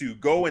needed to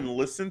go and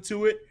listen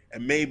to it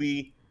and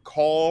maybe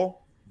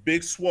call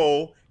Big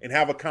Swole and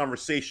have a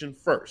conversation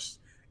first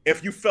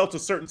if you felt a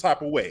certain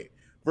type of way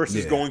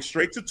versus going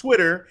straight to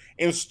Twitter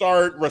and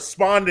start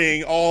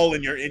responding all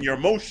in your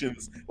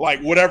emotions,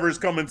 like whatever's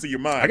coming to your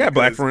mind. I got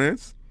black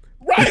friends.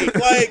 Right.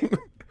 Like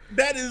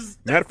that is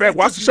matter of fact,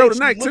 watch the show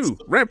tonight too.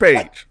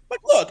 Rampage. Like,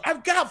 look,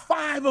 I've got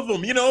 5 of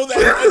them,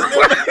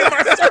 that in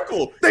my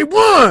circle. They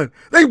won.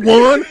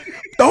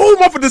 The whole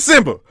month of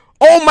December.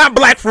 All my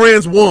black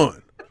friends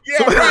won.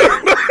 Yeah,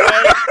 right.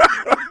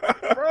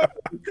 Like, bro,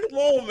 come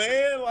on,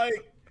 man.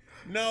 Like,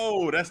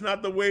 no, that's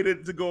not the way to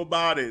go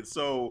about it.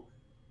 So,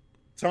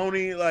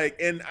 Tony,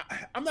 and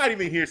I'm not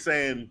even here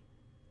saying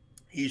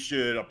he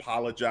should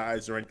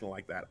apologize or anything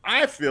like that.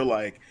 I feel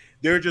like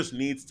there just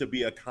needs to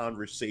be a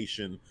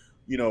conversation,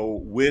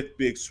 with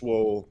Big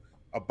Swole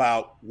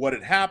about what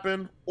had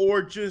happened,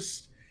 or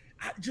just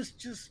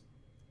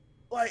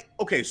like,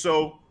 okay,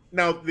 so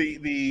now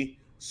the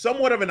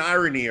somewhat of an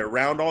irony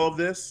around all of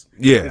this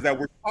is that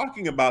we're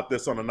talking about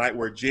this on a night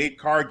where Jade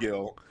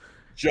Cargill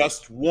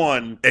just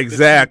won the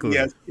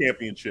CBS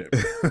championship.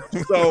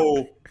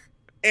 So,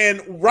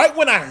 and right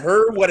when I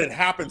heard what had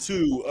happened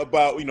too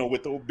about,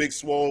 with the Big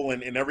Swole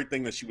and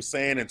everything that she was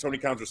saying and Tony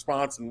Khan's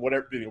response and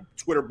whatever,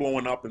 Twitter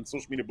blowing up and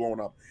social media blowing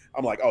up,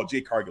 I'm like, oh,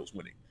 Jade Cargill's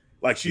winning.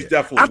 Like, she's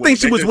definitely I think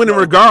she was winning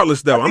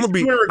regardless, though. I'm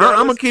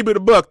gonna keep it a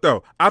buck,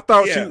 though. I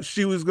thought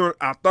she was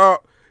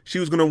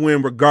gonna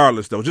win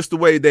regardless, though. Just the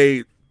way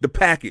the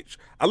package.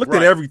 I looked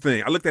at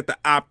everything. I looked at the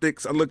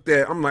optics. I'm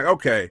like,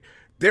 okay,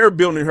 they're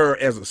building her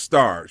as a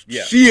star.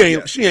 Yeah. She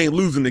ain't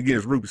losing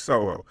against Ruby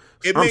Soho.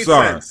 It made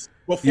sense.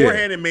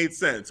 Beforehand, it made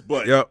sense,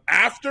 but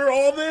after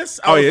all this,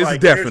 it's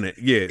definite.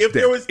 Yeah, if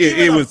there was,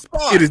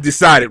 it is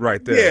decided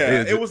right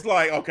there. Yeah, it was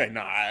like, okay,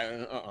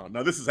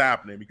 no, this is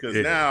happening because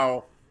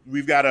now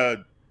we've got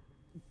to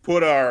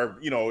put our,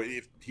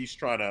 if he's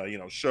trying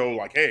to, show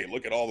like, hey,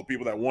 look at all the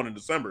people that won in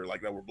December,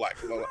 like that were black.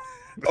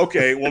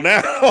 Okay, well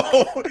now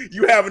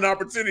you have an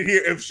opportunity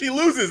here. If she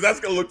loses,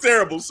 that's gonna look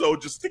terrible. So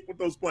just stick with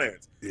those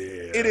plans. Yeah,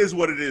 it is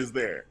what it is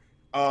there.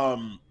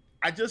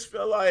 I just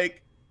feel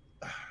like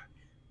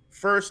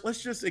first,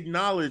 let's just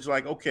acknowledge,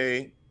 like,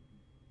 okay,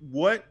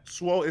 what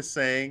Swole is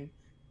saying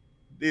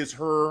is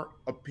her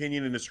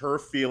opinion and it's her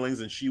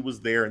feelings, and she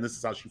was there, and this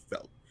is how she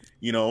felt,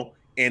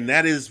 and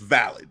that is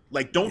valid.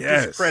 Like, don't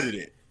discredit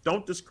it.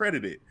 Don't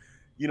discredit it,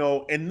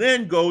 and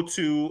then go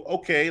to,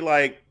 okay,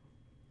 like,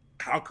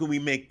 how can we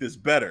make this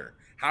better?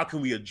 How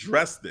can we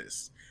address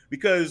this?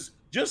 Because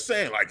just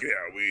saying, like,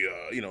 we,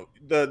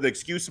 the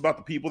excuse about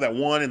the people that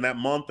won in that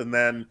month and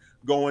then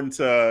going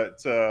to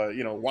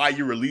why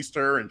you released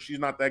her and she's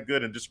not that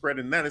good and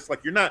discrediting that, it's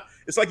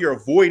like you're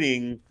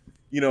avoiding,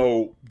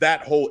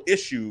 that whole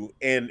issue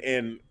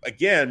and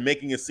again,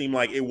 making it seem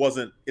like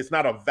it's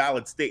not a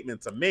valid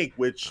statement to make,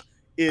 which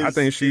is, I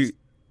think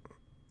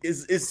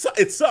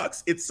it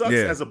sucks. It sucks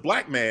as a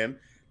black man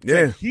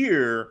to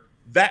hear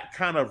that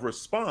kind of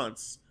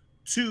response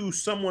to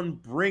someone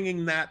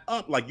bringing that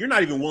up. Like, you're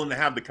not even willing to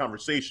have the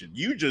conversation.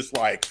 You just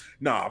like,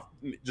 nah,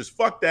 just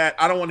fuck that.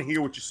 I don't want to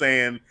hear what you're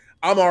saying.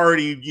 I'm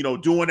already,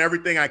 doing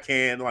everything I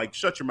can. Like,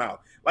 shut your mouth.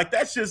 Like,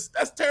 that's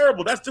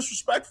terrible. That's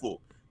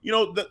disrespectful.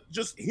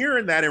 Just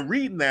hearing that and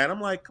reading that,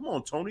 I'm like, come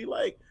on, Tony.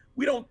 Like,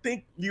 we don't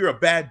think you're a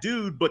bad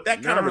dude, but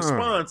that kind of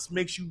response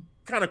makes you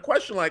kind of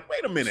question, like,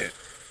 wait a minute.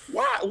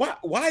 Why that?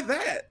 Why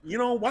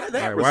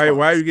that?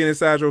 Why are you getting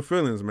inside your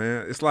feelings,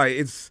 man? It's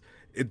like,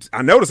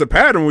 I notice a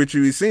pattern with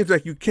you. It seems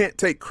like you can't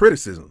take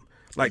criticism,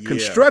 like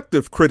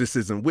constructive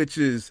criticism, which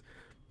is,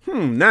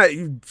 not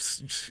you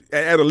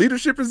at a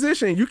leadership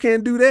position. You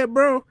can't do that,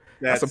 bro.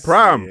 That's a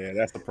problem. Yeah,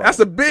 that's the problem. That's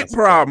a big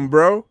problem,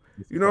 bro.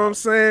 You know what I'm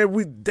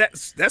saying?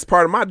 That's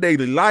part of my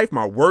daily life,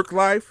 my work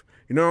life.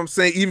 You know what I'm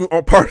saying? Even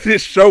on part of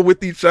this show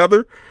with each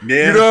other.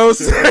 Yeah. You know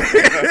what I'm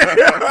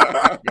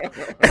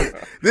saying?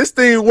 This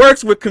thing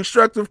works with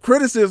constructive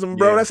criticism,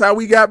 bro. Yeah. That's how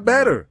we got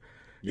better.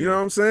 Yeah. You know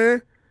what I'm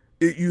saying?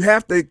 You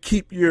have to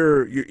keep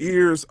your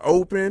ears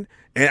open.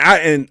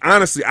 And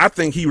honestly, I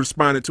think he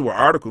responded to an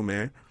article,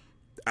 man.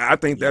 I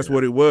think that's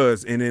what it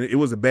was. And it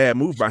was a bad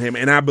move by him.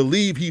 And I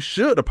believe he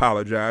should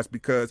apologize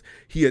because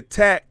he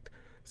attacked,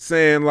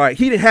 saying, like,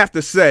 he didn't have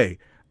to say,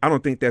 I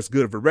don't think that's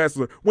good of a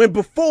wrestler. When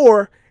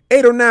before,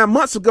 8 or 9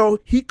 months ago,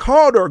 he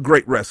called her a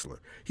great wrestler.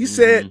 He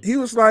said, he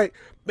was like,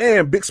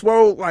 man, Big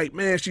Swole, like,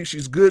 man,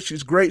 she's good.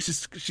 She's great.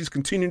 She's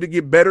continuing to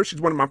get better.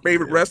 She's one of my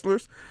favorite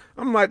wrestlers.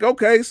 I'm like,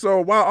 okay,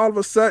 so why all of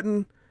a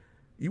sudden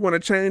you want to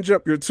change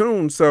up your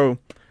tune? So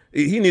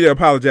he needed to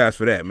apologize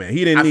for that, man.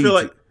 He didn't need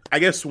to. I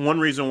guess one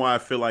reason why I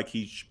feel like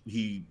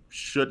he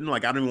shouldn't,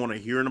 like, I don't even want to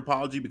hear an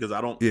apology because I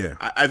don't. Yeah.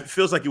 I it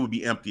feels like it would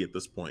be empty at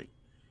this point.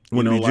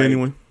 Wouldn't be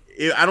genuine.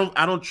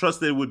 I don't trust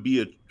that it would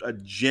be a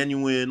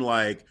genuine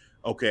like,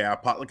 okay,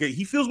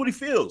 he feels what he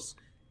feels.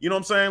 You know what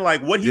I'm saying?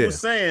 Like what he was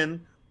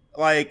saying,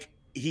 like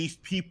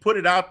he put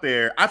it out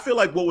there. I feel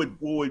like what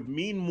would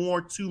mean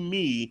more to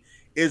me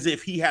is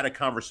if he had a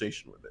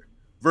conversation with her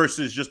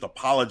versus just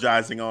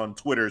apologizing on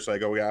Twitter. It's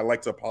like, oh yeah, I'd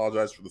like to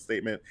apologize for the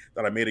statement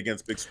that I made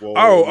against Big Swole.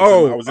 Let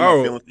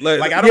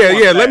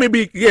me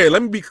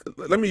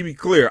be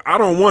clear. I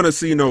don't want to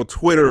see no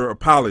Twitter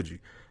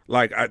apology.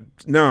 Like,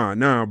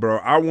 nah, bro.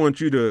 I want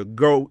you to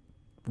go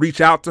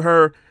reach out to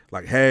her.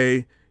 Like,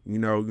 hey,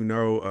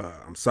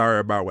 I'm sorry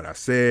about what I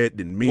said.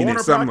 Didn't mean it.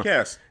 Go on her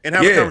podcast and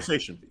have a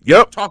conversation.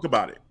 Yep. Talk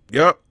about it.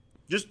 Yep.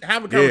 Just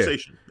have a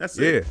conversation. That's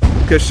it.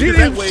 Yeah. Because she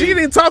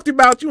didn't talk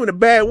about you in a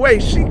bad way.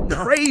 She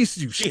praised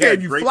you. She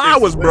gave you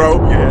flowers, bro.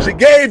 Yeah. She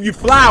gave you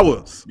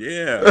flowers.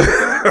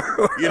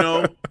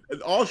 Yeah.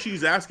 All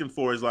she's asking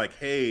for is like,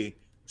 hey,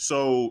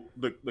 so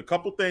the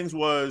couple things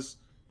was,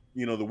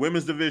 the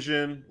women's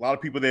division, a lot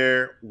of people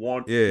there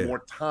want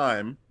more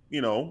time,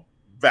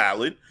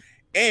 valid.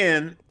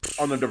 And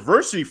on the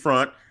diversity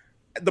front,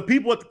 the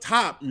people at the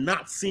top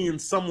not seeing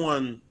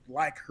someone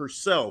like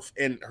herself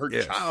and her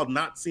child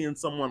not seeing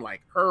someone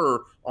like her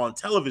on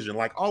television,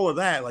 like all of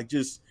that, like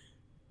just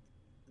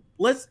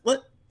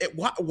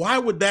why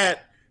would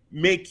that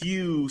make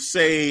you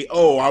say,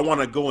 oh, I want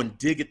to go and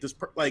dig at this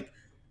like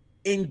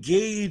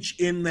engage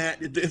in that.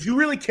 If you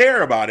really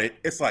care about it,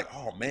 it's like,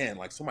 oh man,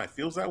 like somebody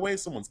feels that way,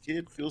 someone's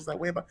kid feels that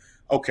way about.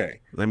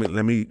 Okay, let me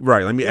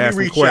ask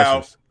some questions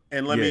out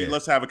and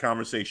let's have a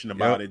conversation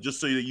about it,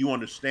 just so that you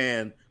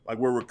understand like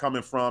where we're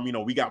coming from.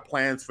 We got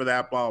plans for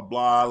that, blah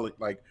blah.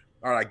 Like,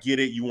 all right, I get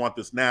it. You want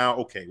this now?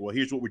 Okay, well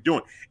here's what we're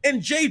doing.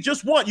 And Jay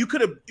just won. You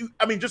could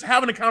have. Just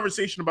having a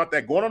conversation about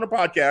that, going on the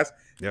podcast.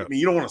 Yep.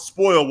 You don't want to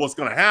spoil what's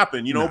going to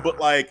happen, but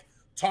like.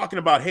 Talking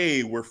about,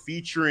 hey, we're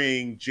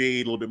featuring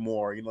Jade a little bit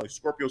more, like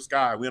Scorpio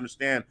Sky. We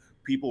understand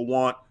people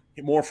want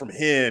more from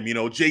him.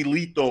 Jay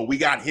Lethal, we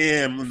got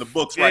him in the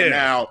books right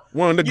now.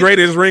 One of the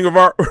greatest Ring of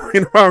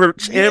Honor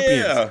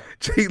champions. Yeah.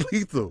 Jay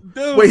Lethal.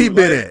 Dude, where he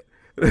been at?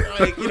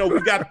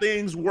 We got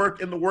things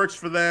in the works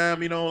for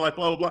them, like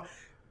blah, blah, blah.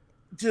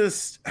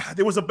 Just,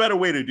 there was a better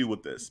way to deal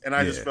with this. And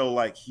I just felt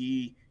like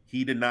he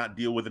did not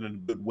deal with it in a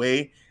good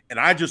way. And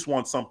I just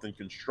want something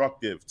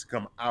constructive to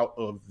come out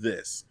of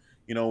this.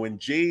 And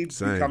Jade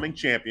becoming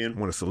champion. I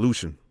want a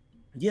solution.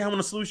 Yeah, I want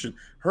a solution.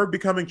 Her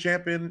becoming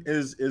champion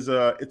it's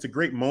a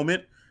great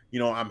moment.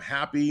 I'm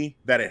happy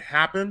that it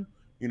happened.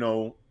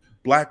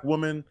 Black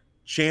woman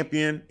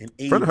champion in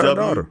AEW. Front of her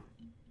daughter.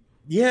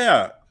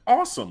 Yeah,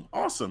 awesome.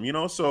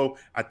 So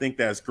I think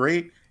that's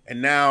great.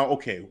 And now,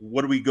 okay,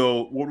 what do we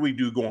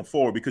do going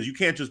forward? Because you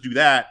can't just do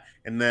that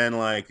and then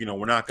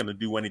we're not going to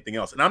do anything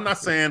else. And I'm not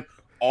saying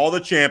all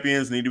the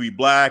champions need to be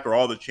black or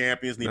all the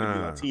champions need to be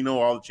Latino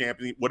or all the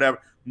champions, whatever.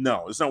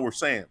 No, that's not what we're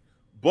saying.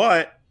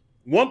 But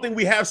one thing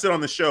we have said on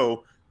the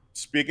show,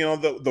 speaking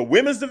of the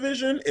women's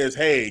division, is,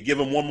 hey, give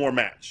them one more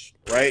match,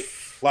 right?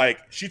 Like,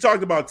 she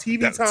talked about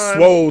TV time.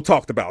 Swole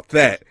talked about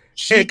that.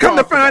 And come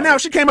to find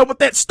out, she came up with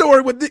that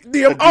story with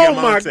the oh,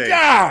 my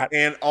God.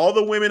 And all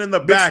the women in the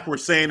back were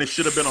saying it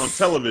should have been on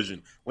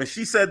television. When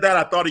she said that,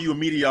 I thought of you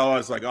immediately. I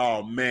was like,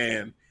 oh,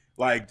 man.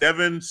 Like,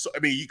 Devin,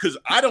 because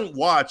I don't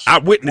watch. I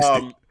witnessed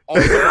it.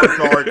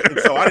 And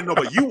so I didn't know,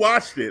 but you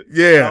watched it.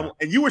 Yeah.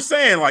 And you were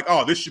saying like,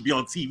 oh, this should be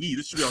on TV.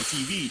 This should be on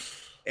TV.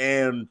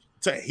 And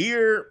to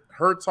hear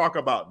her talk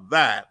about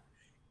that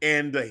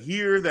and to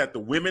hear that the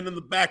women in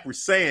the back were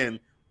saying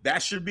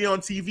that should be on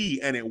TV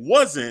and it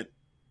wasn't,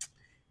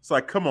 it's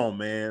like, come on,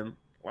 man.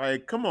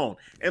 Like, come on.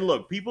 And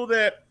look, people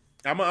that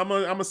I'm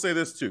gonna say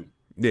this too.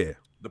 Yeah.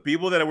 The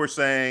people that were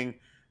saying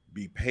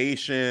be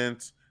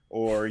patient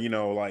or,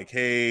 like,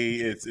 hey,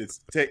 it's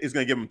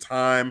gonna give them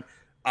time.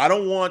 I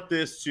don't want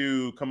this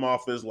to come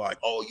off as like,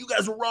 oh, you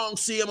guys were wrong.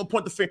 See, I'm gonna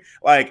point the finger.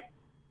 Like,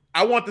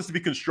 I want this to be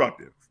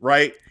constructive,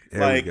 right?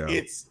 Like,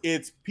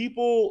 it's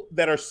people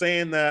that are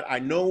saying that. I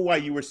know why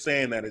you were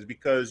saying that is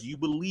because you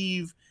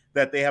believe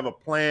that they have a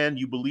plan.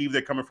 You believe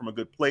they're coming from a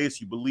good place.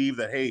 You believe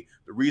that, hey,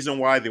 the reason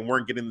why they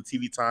weren't getting the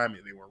TV time,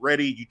 they weren't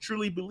ready. You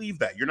truly believe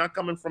that. You're not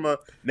coming from a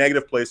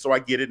negative place. So I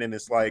get it. And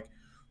it's like,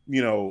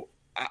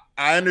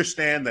 I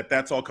understand that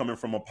that's all coming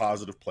from a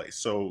positive place.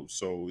 So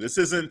this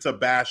isn't to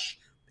bash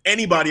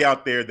anybody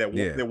out there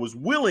that was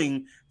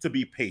willing to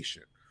be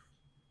patient.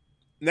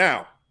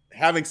 Now,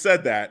 having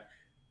said that,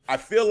 I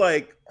feel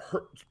like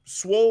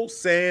Swole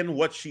saying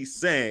what she's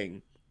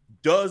saying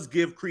does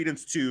give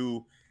credence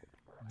to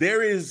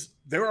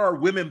there are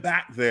women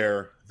back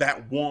there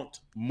that want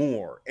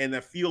more and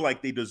that feel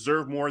like they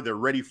deserve more. They're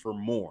ready for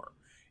more.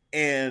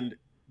 And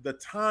the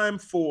time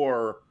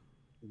for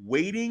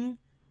waiting,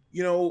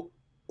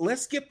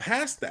 let's get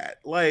past that.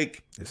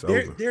 Like,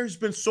 there's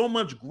been so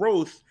much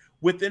growth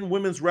within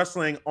women's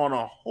wrestling on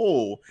a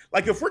whole.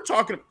 Like, if we're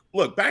talking,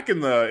 look, back in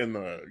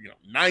the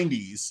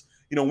 90s,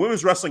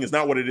 women's wrestling is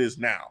not what it is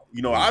now.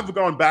 I've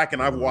gone back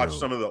and I've watched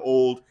some of the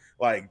old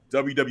like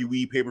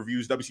WWE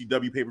pay-per-views,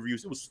 WCW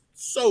pay-per-views. It was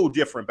so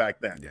different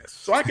back then. Yes.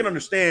 So I can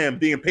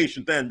understand being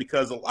patient then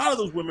because a lot of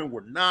those women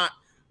were not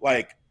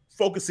like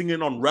focusing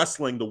in on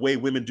wrestling the way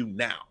women do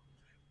now.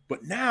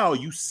 But now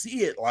you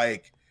see it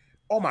like,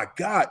 oh my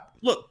God,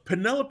 look,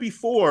 Penelope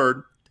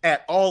Ford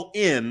at All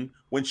In,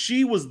 when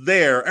she was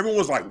there, everyone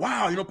was like,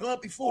 wow,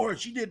 Penelope Ford,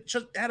 she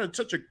had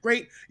such a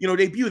great,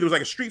 debut. There was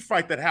like a street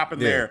fight that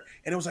happened there.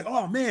 And it was like,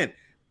 oh man.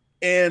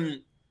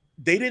 And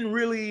they didn't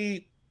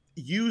really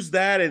use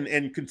that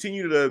and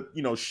continue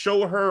to,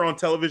 show her on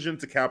television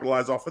to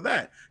capitalize off of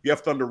that. You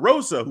have Thunder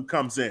Rosa who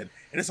comes in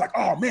and it's like,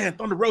 oh man,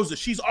 Thunder Rosa,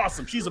 she's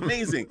awesome. She's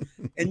amazing.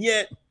 And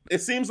yet it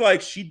seems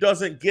like she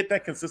doesn't get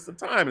that consistent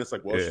time. And it's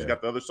like, well, she's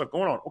got the other stuff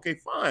going on. Okay,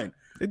 fine.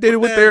 They did it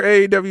with their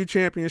AEW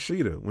champion,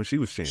 Sheeta, when she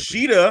was champion.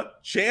 Sheeta,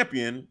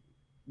 champion,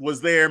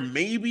 was there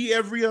maybe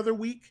every other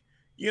week,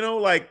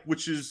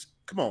 which is,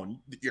 come on,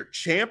 your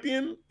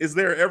champion is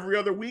there every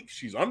other week.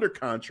 She's under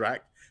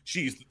contract.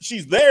 She's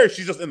there.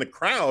 She's just in the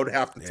crowd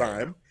half the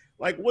time.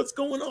 Like, what's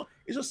going on?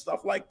 It's just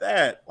stuff like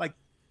that. Like,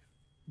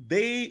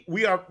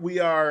 we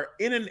are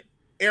in an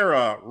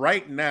era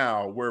right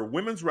now where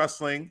women's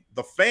wrestling,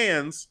 the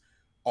fans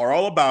are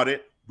all about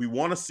it. We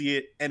want to see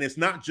it, and it's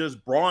not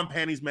just bra and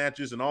panties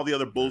matches and all the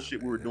other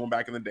bullshit we were doing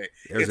back in the day.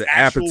 There's an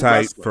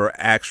appetite for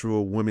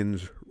actual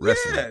women's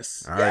wrestling.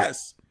 Yes, all right?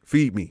 yes.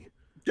 Feed me.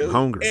 Dude, I'm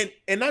hungry.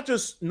 And not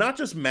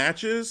just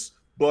matches,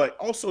 but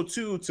also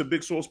too, to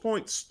Big Swole's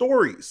point,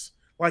 stories,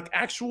 like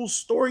actual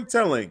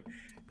storytelling.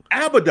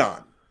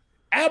 Abaddon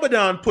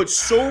put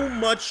so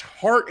much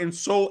heart and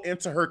soul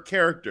into her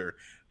character.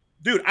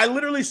 Dude, I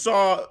literally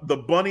saw the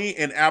Bunny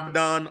and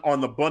Abaddon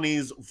on the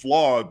Bunny's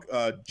vlog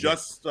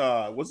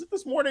was it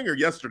this morning or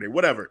yesterday?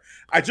 Whatever.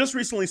 I just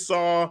recently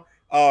saw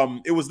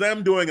it was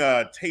them doing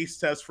a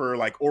taste test for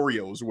like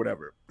Oreos or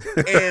whatever.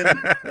 And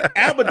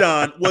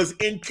Abaddon was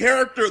in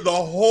character the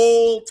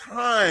whole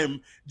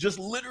time, just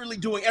literally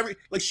doing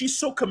she's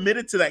so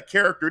committed to that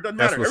character. It doesn't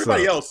matter.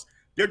 Everybody else,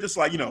 they're just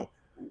like,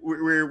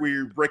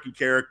 we're breaking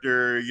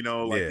character,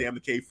 damn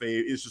the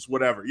kayfabe, it's just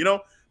whatever,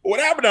 But when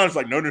Abaddon's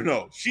like,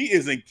 no, she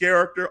is in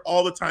character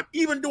all the time,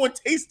 even doing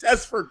taste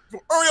tests for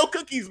Oreo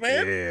cookies,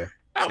 man. Yeah.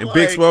 And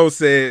Big Swole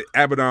said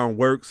Abaddon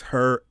works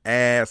her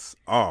ass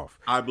off.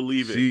 I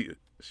believe it.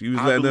 She was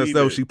letting us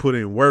know she put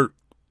in work.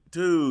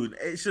 Dude,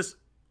 it's just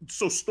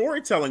so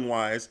storytelling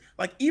wise,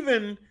 like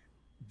even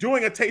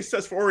doing a taste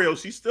test for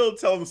Oreos, she's still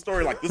telling the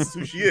story like, this is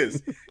who she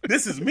is.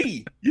 This is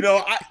me.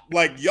 I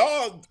like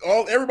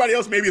everybody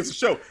else, maybe it's a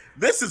show.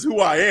 This is who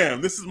I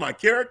am. This is my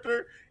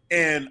character.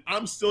 And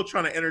I'm still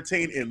trying to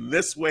entertain in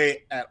this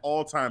way at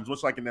all times,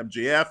 much like an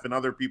MJF and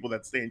other people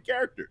that stay in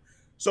character.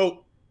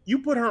 So you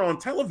put her on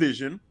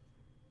television,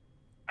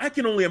 I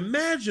can only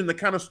imagine the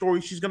kind of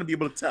story she's going to be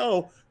able to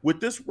tell with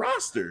this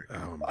roster.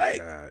 Oh my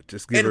God.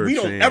 Just give and her a we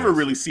chance. Don't ever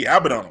really see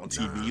Abaddon on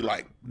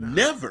TV.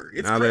 Never.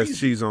 It's unless crazy.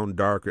 She's on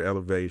Darker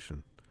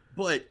Elevation.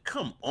 But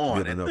come on,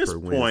 Building at up this her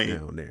wins point,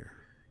 down there.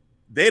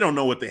 They don't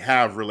know what they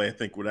have really, I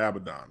think, with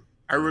Abaddon.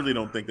 I really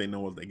don't think they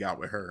know what they got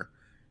with her.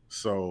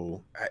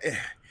 So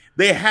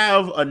they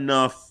have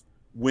enough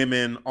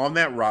women on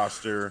that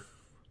roster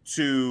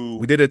to...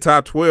 We did a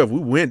top 12. We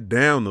went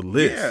down the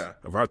list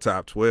of our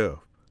top 12.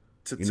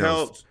 To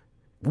tell...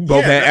 We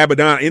both had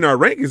Abaddon in our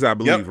rankings, I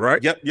believe,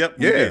 right? Yep.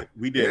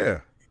 We did.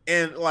 Yeah.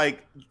 And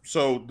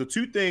so the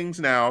two things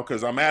now,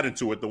 because I'm adding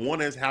to it, the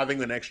one is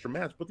having an extra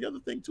match, but the other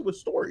thing too is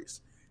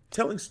stories.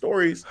 Telling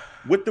stories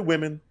with the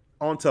women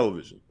on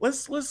television.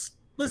 Let's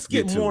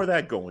get more of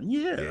that going.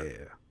 Yeah.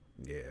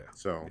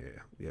 So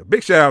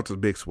big shout out to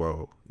Big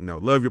Swole.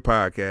 Love your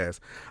podcast.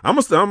 I'm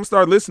gonna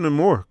start listening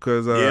more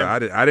because I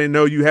didn't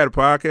know you had a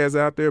podcast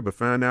out there, but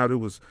found out it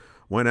was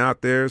one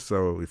out there.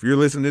 So if you're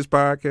listening to this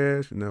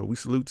podcast, we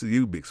salute to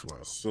you, Big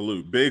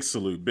Swole. Big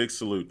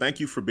salute.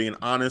 Thank you for being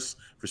honest,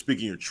 for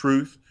speaking your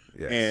truth.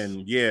 Yes.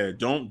 And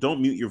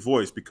don't mute your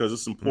voice because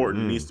it's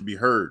important. It needs to be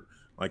heard.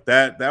 Like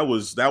that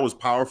was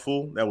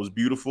powerful. That was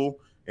beautiful.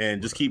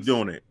 And just keep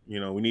doing it.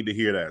 We need to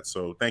hear that.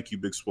 So thank you,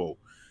 Big Swole.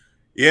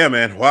 Yeah,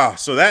 man. Wow.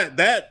 So that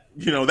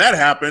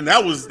happened.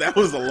 That was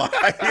a lot,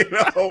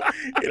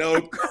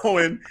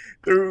 going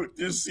through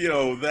just,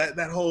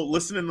 that whole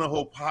listening to the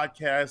whole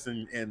podcast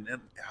and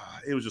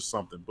it was just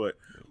something, but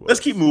let's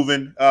keep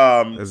moving.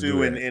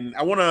 And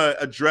I want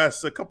to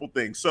address a couple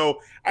things. So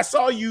I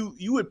saw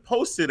you had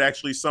posted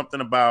actually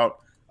something about,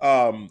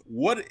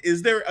 what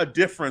is there a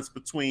difference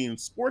between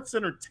sports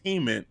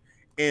entertainment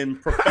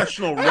and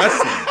professional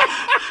wrestling?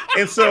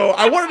 And so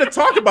I wanted to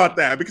talk about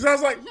that because I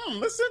was like,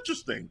 that's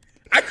interesting.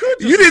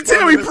 You didn't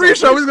tell me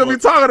pre-show we was gonna be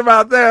talking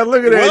about that.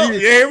 Look at that.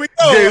 Here we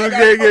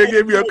go.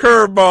 Give me a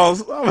curveball.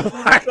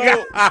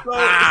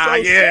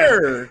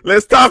 Sir,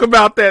 let's talk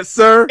about that,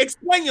 sir.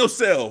 Explain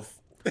yourself.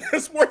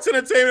 Sports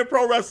entertainment,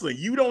 pro wrestling.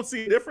 You don't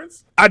see a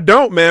difference? I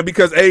don't, man,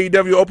 because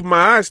AEW opened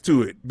my eyes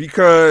to it.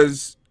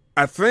 Because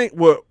I think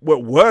what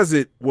was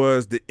the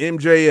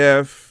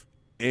MJF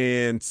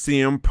and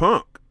CM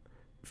Punk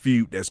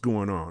feud that's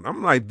going on.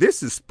 I'm like,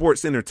 this is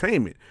sports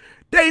entertainment.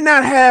 They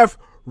not have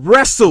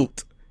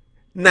wrestled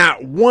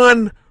not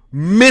 1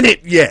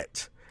 minute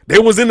yet. They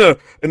was in a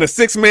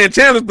 6-man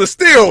challenge, but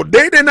still,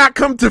 they did not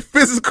come to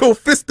physical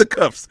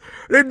fisticuffs.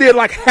 They did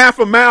like half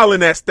a mile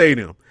in that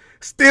stadium.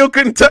 Still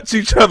couldn't touch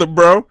each other,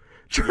 bro.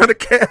 trying to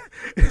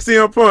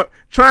CM Punk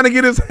trying to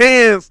get his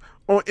hands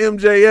on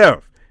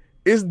MJF.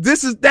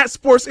 This is that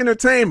sports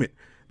entertainment.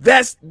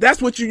 That's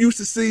what you used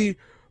to see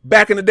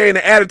back in the day in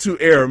the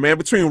Attitude Era, man.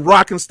 Between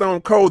Rock and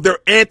Stone Cold, their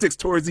antics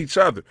towards each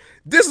other.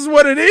 This is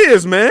what it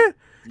is, man.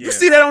 Yeah. You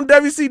see that on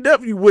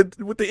WCW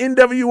with the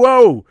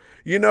NWO,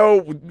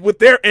 with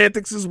their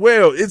antics as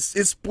well. It's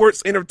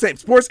sports entertainment.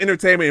 Sports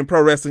entertainment and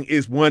pro wrestling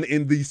is one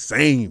and the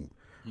same.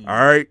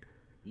 All right.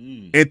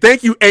 And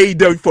thank you,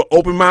 AEW, for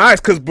opening my eyes.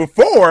 Because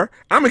before,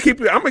 I'm gonna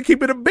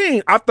keep it a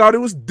bean. I thought it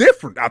was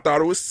different. I thought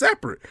it was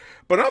separate.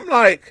 But I'm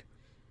like,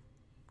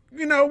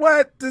 you know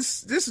what?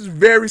 This is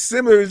very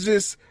similar. It's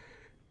just,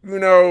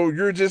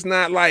 you're just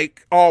not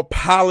like all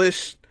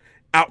polished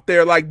out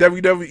there like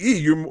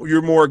WWE.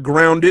 You're more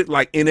grounded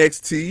like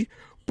NXT,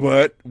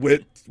 but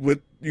with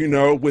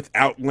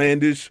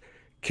outlandish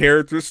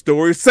character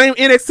stories. Same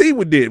NXT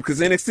would did, because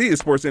NXT is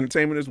sports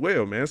entertainment as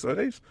well, man. So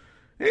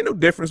ain't no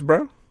difference,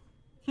 bro.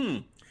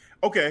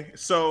 Okay,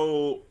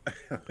 so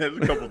there's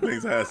a couple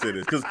things I had to say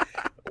this, because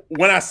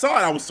when I saw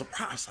it, I was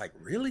surprised. Like,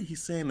 really?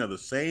 He's saying they're the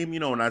same,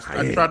 and I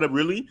tried to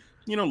really,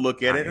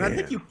 look at it. And I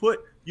think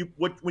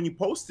when you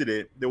posted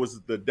it, there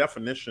was the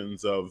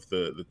definitions of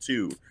the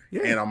two,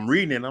 and I'm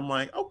reading it, and I'm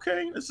like,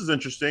 okay, this is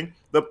interesting.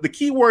 The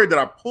key word that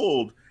I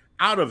pulled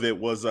out of it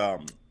was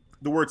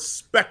the word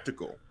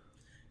spectacle.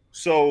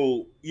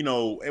 So,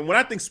 and when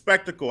I think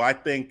spectacle, I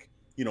think,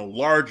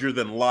 larger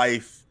than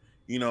life,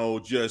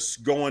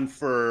 just going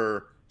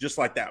for just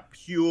like that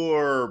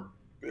pure,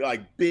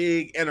 like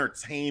big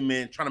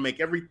entertainment, trying to make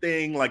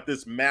everything like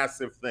this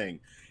massive thing.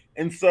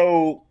 And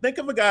so think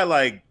of a guy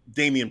like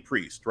Damian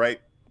Priest, right?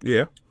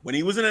 Yeah. When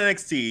he was in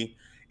NXT,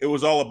 it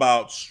was all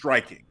about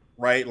striking,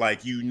 right?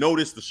 Like, you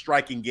notice the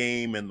striking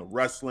game and the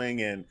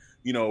wrestling, and,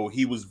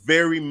 he was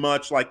very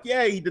much like,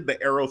 yeah, he did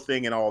the arrow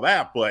thing and all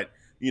that, but,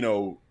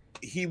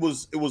 it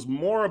was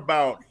more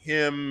about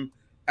him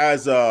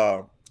as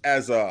a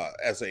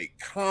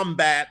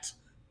combat,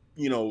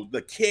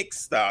 the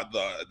kicks,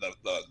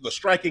 the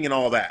striking and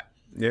all that.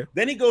 Yeah.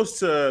 Then he goes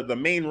to the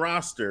main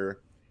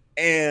roster,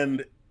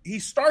 and he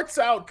starts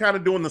out kind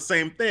of doing the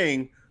same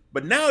thing,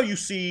 but now you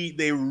see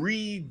they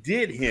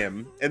redid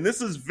him, and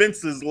this is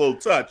Vince's little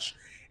touch,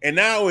 and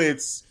now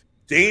it's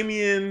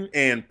Damian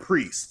and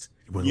Priest.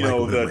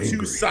 The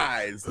two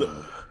sides.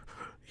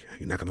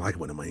 You're not gonna like it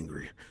when I'm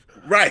angry.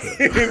 Right,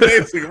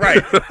 basically,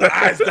 right. The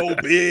eyes go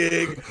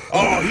big.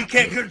 Oh, he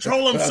can't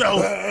control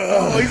himself.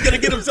 Oh, he's gonna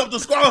get himself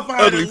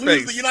disqualified and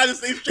lose the United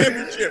States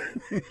Championship.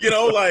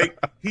 Like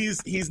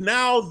he's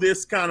now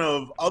this kind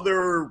of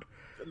other.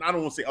 I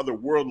don't want to say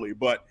otherworldly,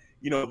 but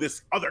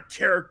this other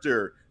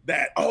character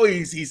that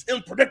he's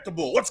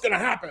unpredictable. What's gonna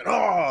happen?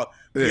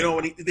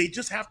 And they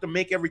just have to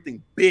make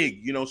everything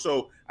big.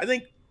 So I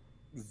think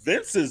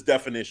Vince's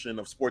definition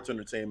of sports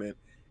entertainment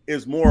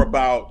is more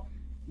about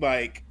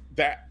like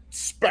that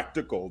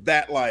spectacle,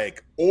 that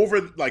like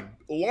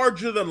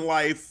larger than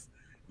life,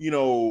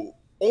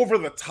 over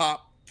the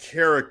top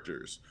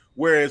characters.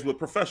 Whereas with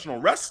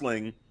professional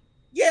wrestling,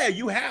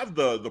 you have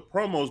the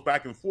promos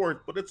back and forth,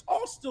 but it's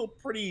all still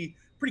pretty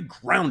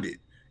grounded.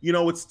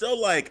 It's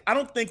still like, I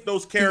don't think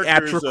those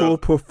characters theatrical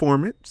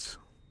performance.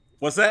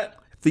 What's that?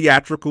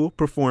 Theatrical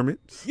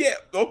performance. Yeah.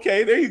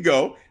 Okay. There you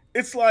go.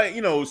 It's like,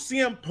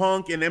 CM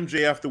Punk and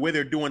MJF, the way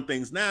they're doing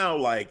things now,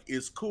 like,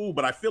 is cool,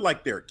 but I feel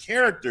like their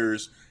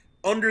characters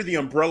under the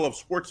umbrella of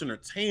sports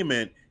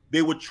entertainment,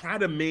 they would try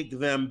to make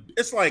them.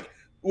 It's like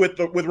with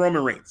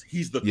Roman Reigns,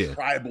 he's the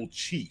tribal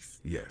chief.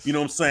 Yes, you know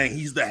what I'm saying.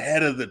 He's the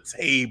head of the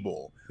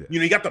table.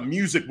 Yeah. You got the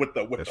music with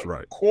the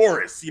right.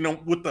 chorus.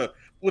 With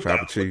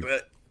tribal chief.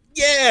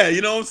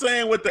 You know what I'm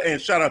saying.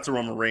 And shout out to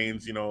Roman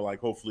Reigns. Like,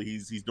 hopefully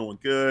he's doing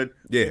good.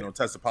 Yeah,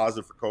 tested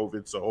positive for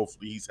COVID, so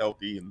hopefully he's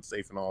healthy and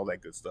safe and all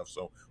that good stuff.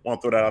 So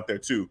want to throw that out there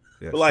too.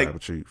 Yes, but like, tribal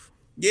chief.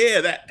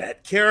 Yeah,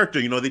 that character,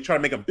 they try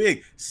to make him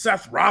big.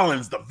 Seth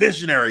Rollins, the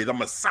visionary, the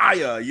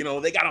Messiah,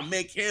 they got to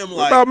make him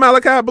like. What about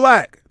Malachi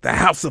Black? The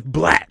House of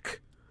Black.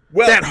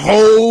 Well, that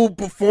whole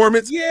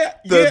performance. Yeah.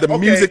 The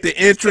music, the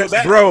entrance,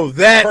 so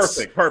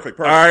that's perfect.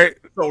 All right.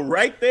 So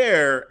right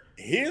there,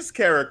 his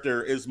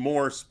character is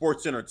more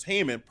sports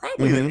entertainment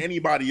probably than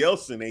anybody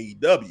else in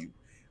AEW.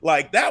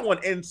 Like that one.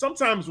 And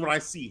sometimes when I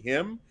see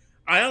him,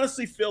 I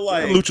honestly feel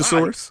like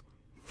Luchasaurus.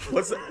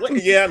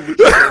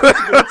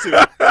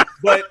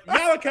 But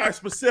Malachi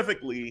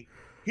specifically,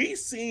 he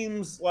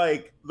seems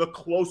like the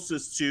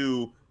closest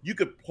to, you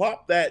could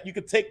plop that, you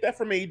could take that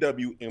from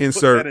AEW and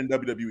insert put that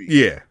in WWE.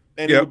 Yeah.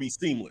 And it would be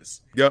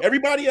seamless. Yep.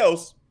 Everybody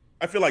else,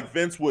 I feel like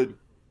Vince would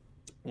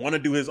want to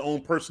do his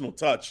own personal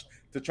touch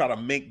to try to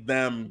make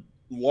them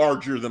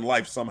larger than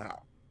life somehow.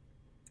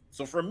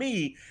 So for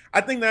me,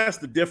 I think that's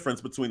the difference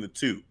between the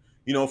two.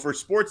 For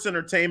sports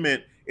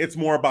entertainment, it's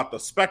more about the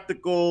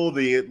spectacle,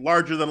 the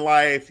larger than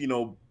life,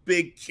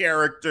 big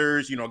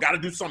characters, got to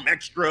do something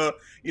extra,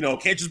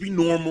 can't just be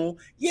normal.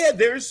 Yeah,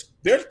 there's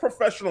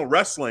professional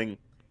wrestling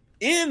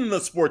in the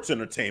sports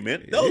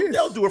entertainment.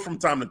 They'll do it from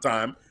time to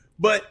time,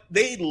 but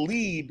they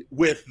lead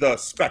with the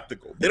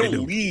spectacle. They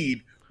don't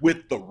lead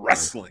with the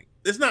wrestling.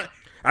 It's not.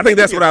 I think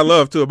that's what I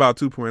love too about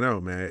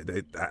 2.0, man.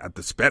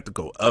 The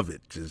spectacle of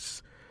it,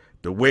 just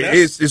the way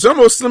it's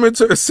almost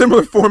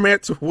similar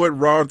format to what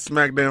Raw and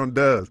SmackDown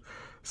does.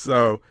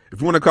 So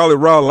if you want to call it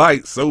Raw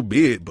Light, so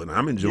be it. But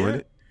I'm enjoying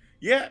it.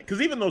 Yeah,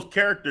 because even those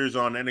characters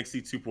on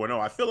NXT 2.0,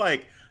 I feel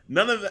like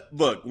none of that.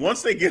 Look,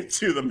 once they get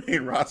to the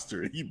main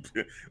roster, you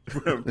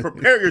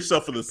prepare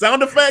yourself for the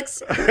sound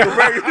effects,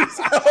 prepare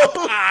yourself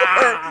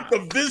for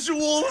the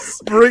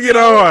visuals. Bring it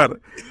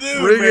on.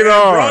 Bring it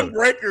on. Braun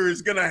Breaker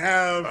is going to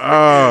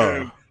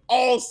have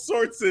all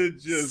sorts of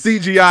just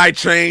CGI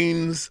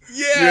chains.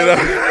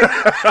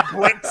 Yeah.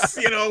 Bricks,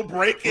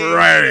 breaking.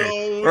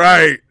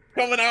 Right.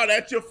 Coming out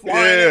at you,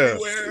 flying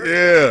everywhere.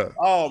 Yeah.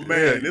 Oh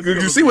man,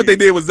 you see what they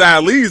did with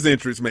Xia Li's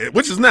entrance, man,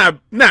 which is not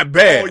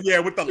bad. Oh yeah,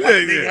 with the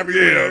lightning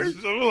everywhere. Yeah.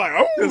 So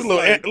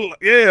like,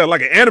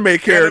 like an anime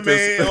character.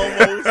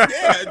 Almost.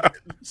 Yeah.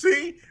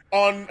 See,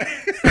 on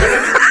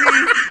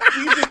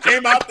he just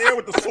came out there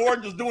with the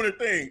sword, just doing her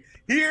thing.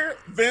 Here,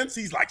 Vince,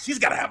 he's like, she's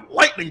got to have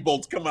lightning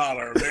bolts come out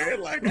of her, man.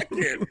 Like I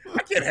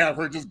can't have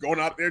her just going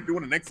out there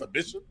doing an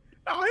exhibition.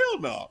 Oh hell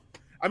no.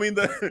 I mean,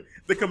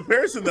 the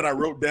comparison that I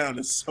wrote down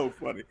is so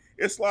funny.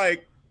 It's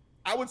like,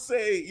 I would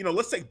say,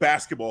 let's take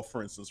basketball,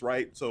 for instance,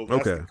 right? So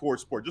that's the core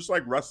sport, just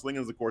like wrestling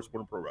is the core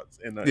sport in pro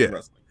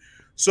wrestling.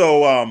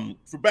 So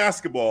for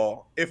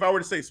basketball, if I were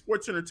to say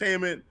sports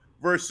entertainment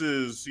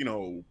versus,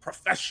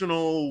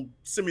 professional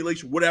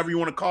simulation, whatever you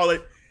want to call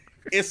it,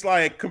 it's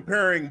like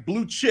comparing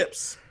Blue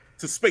Chips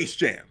to Space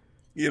Jam.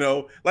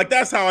 Like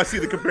that's how I see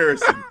the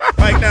comparison.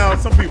 Like now,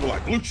 some people are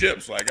like Blue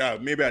Chips. Like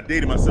maybe I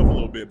dated myself a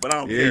little bit, but I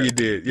don't care. Yeah, you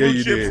did. Blue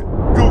you Chips, did.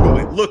 Google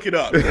it, look it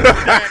up.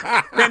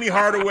 Penny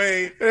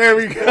Hardaway. There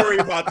we go. Worry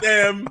about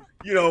them.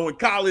 In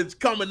college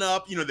coming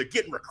up. They're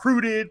getting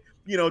recruited.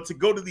 To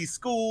go to these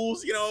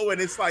schools. And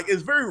it's like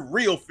it's very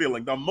real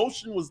feeling. The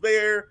emotion was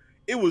there.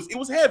 It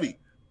was heavy.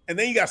 And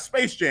then you got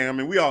Space Jam,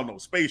 and we all know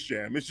Space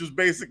Jam. It's just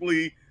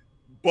basically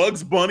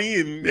Bugs Bunny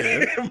and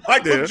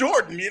Michael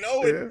Jordan,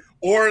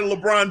 or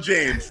LeBron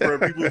James for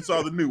people who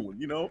saw the new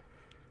one,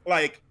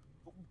 like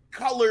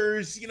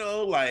colors,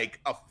 like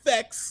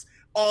effects,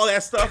 all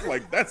that stuff.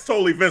 Like that's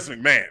totally Vince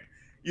McMahon,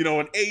 and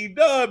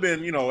AEW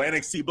and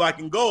NXT Black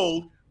and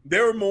Gold,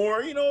 they were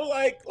more,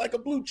 like a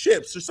Blue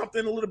Chips or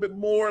something a little bit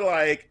more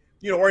like,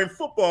 or in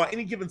football,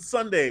 any given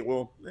Sunday.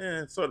 Well,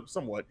 sort of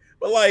somewhat,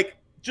 but like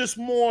just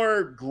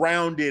more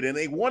grounded, and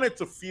they want it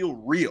to feel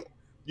real.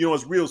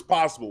 As real as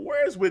possible.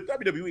 Whereas with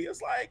WWE,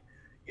 it's like,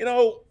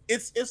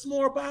 it's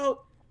more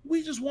about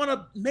we just want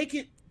to make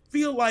it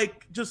feel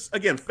like just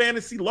again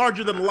fantasy,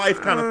 larger than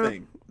life kind of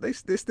thing. They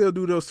still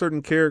do those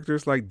certain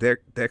characters like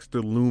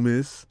Dexter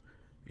Loomis,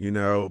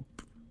 Karrion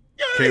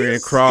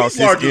Kross. He's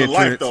larger than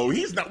life though.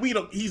 He's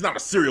not a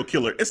serial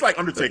killer. It's like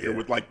Undertaker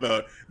with like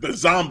the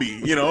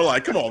zombie.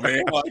 Like come on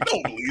man, like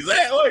don't believe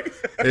that. Like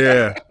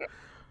yeah,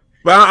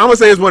 but I'm gonna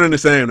say it's one and the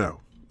same though.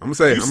 I'm gonna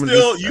say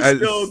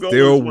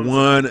still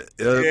one.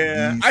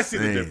 I see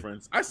the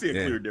difference. I see a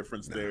clear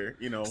difference there.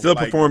 Still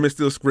performance,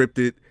 still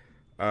scripted.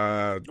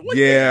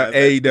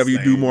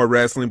 AEW do more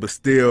wrestling, but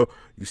still,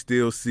 you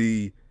still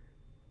see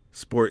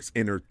sports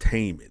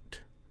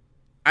entertainment.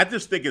 I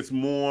just think it's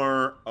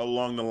more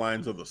along the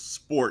lines of the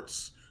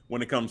sports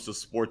when it comes to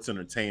sports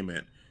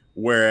entertainment.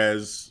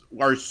 With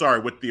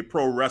the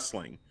pro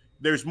wrestling,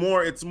 there's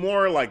more. It's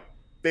more like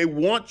they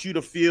want you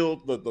to feel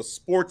the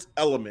sports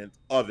element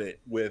of it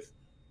with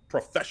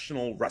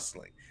professional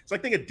wrestling. It's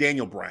like think of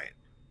Daniel Bryan.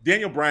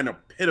 Daniel Bryan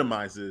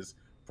epitomizes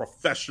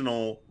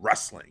professional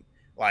wrestling.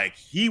 Like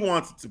he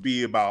wants it to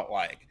be about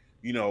like,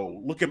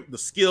 look at the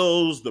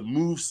skills, the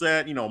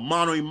moveset,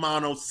 mano a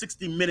mano,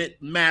 60-minute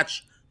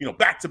match,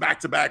 back to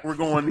back to back. We're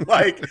going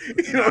like,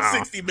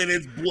 60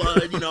 minutes,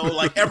 blood,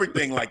 like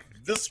everything, like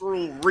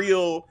visceral,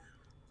 real.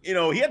 He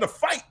had to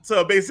fight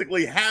to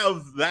basically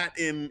have that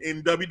in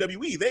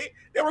WWE.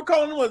 They were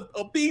calling him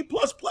a B+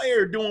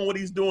 player doing what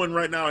he's doing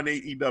right now in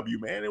AEW,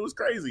 man. It was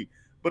crazy.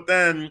 But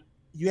then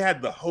you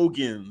had the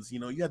Hogans, you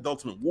had the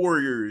Ultimate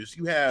Warriors,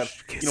 you have,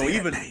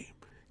 even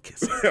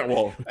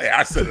well, hey,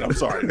 I said it. I'm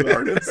sorry.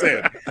 I didn't say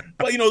it.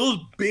 But those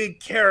big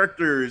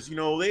characters,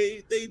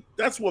 they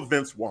that's what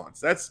Vince wants.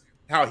 That's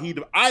how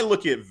I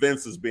look at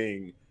Vince as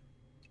being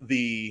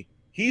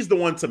he's the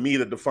one to me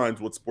that defines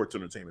what sports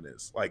entertainment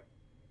is. Like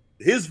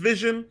his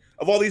vision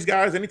of all these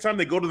guys, anytime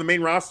they go to the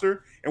main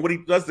roster and what he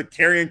does to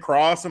Karrion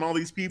Kross and all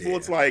these people,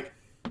 it's like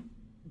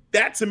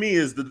that to me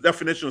is the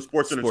definition of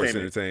sports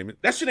entertainment.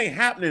 That shit ain't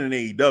happening in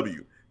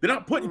AEW. They're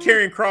not putting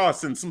Karrion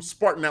Kross in some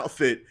Spartan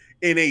outfit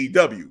in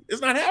AEW. It's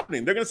not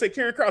happening. They're going to say,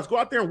 Karrion Kross, go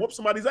out there and whoop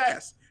somebody's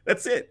ass.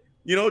 That's it.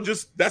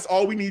 Just that's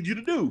all we need you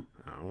to do.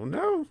 I don't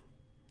know.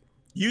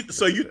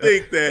 So you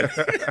think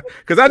that?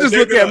 Because I just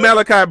look at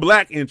Malachi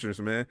Black entrance,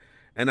 man,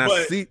 and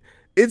I see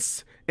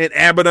it's an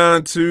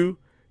Abaddon too.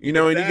 And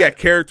you got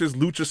characters,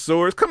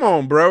 Luchasaurus. Come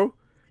on, bro.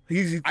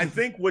 I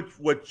think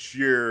what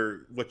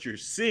you're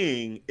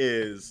seeing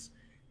is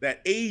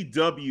that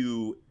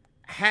AEW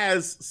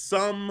has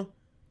some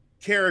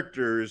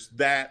characters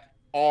that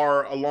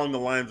are along the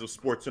lines of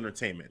sports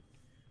entertainment,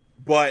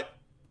 but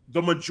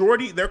the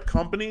majority, their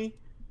company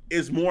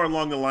is more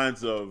along the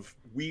lines of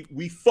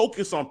we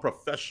focus on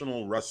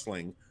professional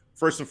wrestling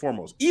first and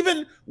foremost.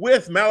 Even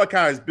with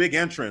Malachi's big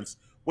entrance,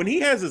 when he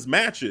has his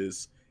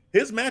matches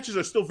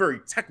are still very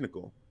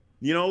technical.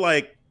 You know,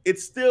 like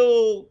it's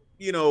still,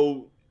 you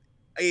know,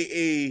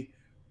 a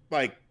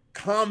like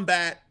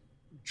combat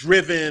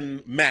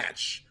driven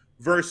match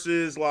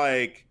versus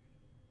like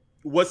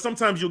what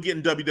sometimes you'll get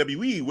in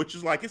WWE, which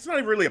is like it's not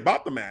even really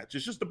about the match.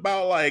 It's just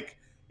about like,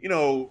 you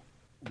know,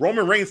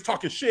 Roman Reigns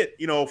talking shit,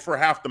 you know, for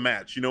half the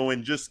match, you know,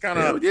 and just kind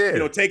of, you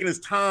know, taking his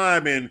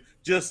time and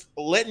just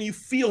letting you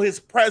feel his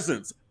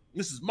presence.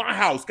 This is my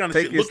house, kind of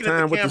take shit. his Looking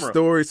time at the with camera. the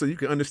story so you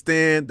can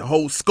understand the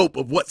whole scope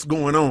of what's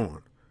going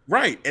on.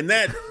 Right. And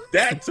that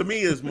to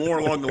me is more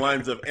along the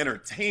lines of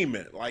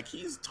entertainment. Like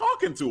he's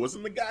talking to us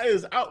and the guy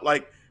is out.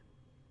 Like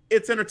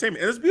it's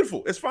entertainment and it's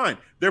beautiful. It's fine.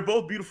 They're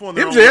both beautiful in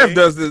their own way.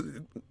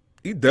 MJF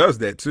he does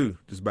that too,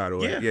 just by the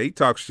way. Yeah, he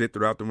talks shit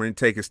throughout the ring,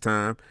 take his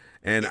time.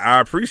 And I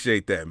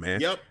appreciate that,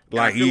 man. Yep.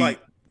 Like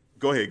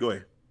go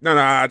ahead. No,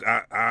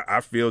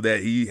 I feel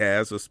that he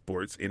has a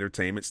sports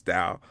entertainment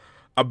style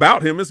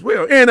about him as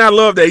well. And I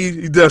love that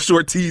he does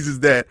short teases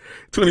that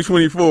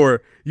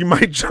 2024 you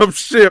might jump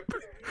ship.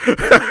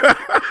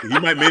 He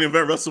might main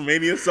event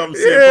WrestleMania, something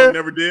CM Punk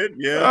never did.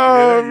 Yeah.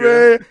 Oh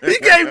man. He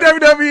gave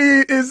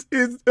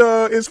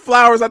WWE his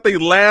flowers, I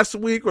think, last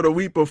week or the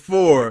week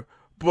before.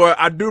 But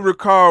I do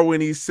recall when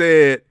he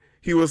said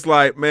he was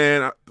like,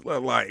 man,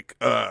 like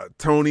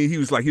Tony, he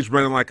was like, he's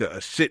running like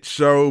a shit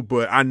show,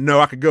 but I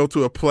know I could go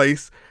to a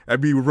place that'd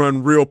be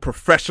run real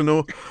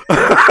professional.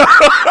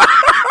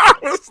 I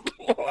was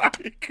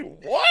like,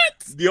 what?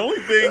 The only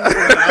thing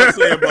I'll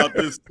say about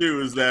this too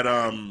is that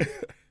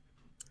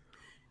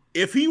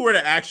if he were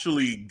to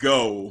actually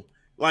go,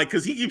 like,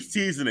 because he keeps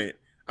teasing it,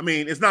 I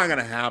mean, it's not going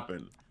to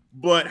happen.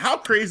 But how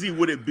crazy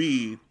would it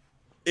be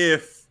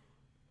if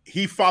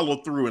he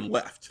followed through and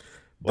left?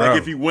 Like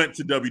if he went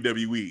to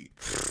WWE.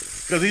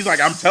 Because he's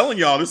like, I'm telling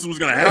y'all, this was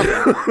going to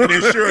happen. And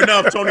then sure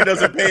enough, Tony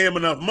doesn't pay him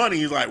enough money.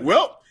 He's like,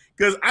 well,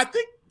 because I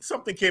think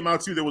something came out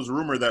too. There was a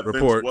rumor that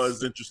Vince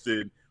was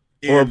interested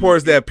in. Or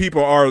reports that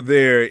people are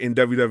there in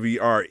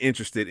WWE are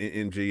interested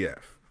in MJF.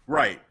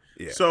 Right.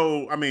 Yeah.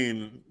 So, I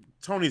mean,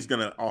 Tony's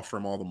going to offer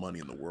him all the money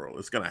in the world.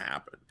 It's going to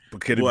happen. But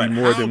could it be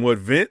more than what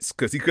Vince?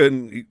 Because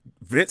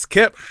Vince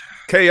kept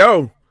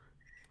KO.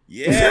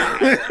 Yeah.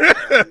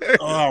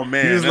 Oh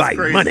man, he was that's like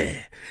crazy.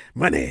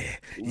 money.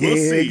 We'll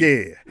see.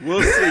 Yeah.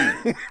 We'll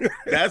see.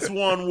 That's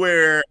one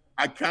where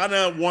I kind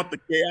of want the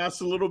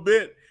chaos a little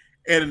bit,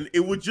 and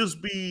it would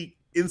just be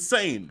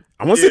insane.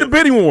 I want to see the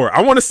bidding war.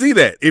 I want to see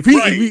that. If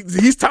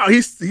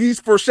he's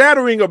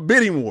foreshadowing a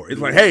bidding war. It's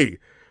like, hey,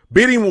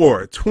 bidding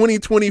war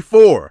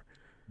 2024.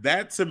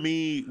 That to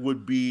me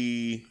would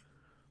be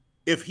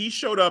if he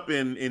showed up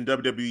in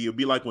WWE. It'd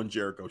be like when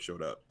Jericho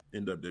showed up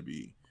in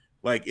WWE.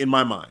 Like in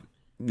my mind.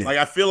 Yeah. Like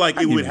I feel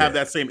like it would have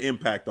that same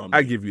impact on me.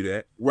 I give you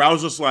that. Where I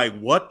was just like,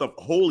 "What the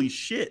holy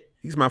shit?"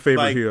 He's my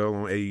favorite heel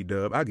on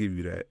AEW. I'll give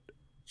you that.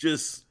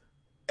 Just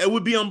it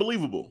would be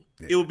unbelievable.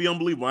 Yeah. It would be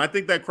unbelievable. I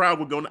think that crowd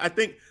would go. I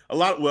think a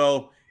lot.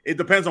 Well, it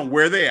depends on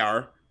where they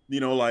are. You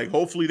know, like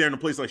hopefully they're in a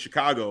place like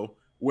Chicago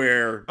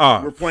where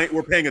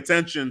we're paying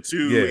attention to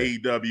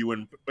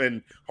AEW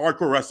and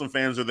hardcore wrestling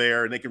fans are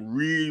there and they can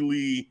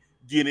really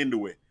get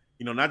into it.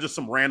 You know, not just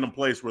some random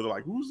place where they're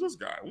like, who's this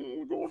guy?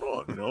 What's going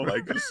on? You know,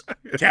 like just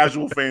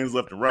casual fans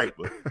left and right.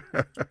 But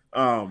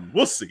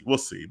we'll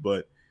see.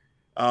 But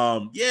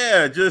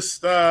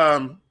just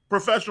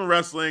professional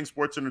wrestling,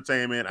 sports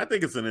entertainment. I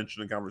think it's an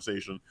interesting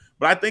conversation.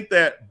 But I think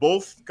that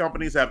both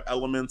companies have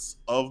elements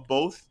of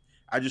both.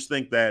 I just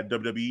think that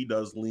WWE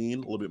does lean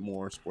a little bit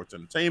more sports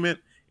entertainment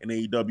and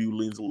AEW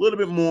leans a little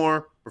bit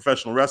more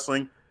professional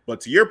wrestling. But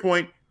to your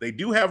point, they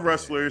do have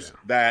wrestlers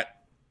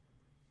that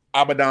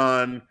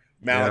Abaddon,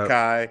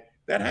 Malachi,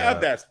 that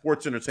have that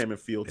sports entertainment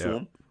feel to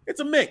them. It's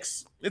a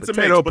mix. It's a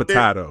mix.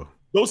 Potato.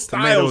 Those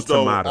styles,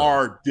 though,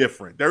 are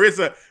different. There is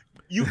the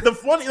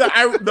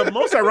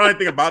most ironic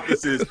thing about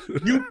this is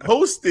you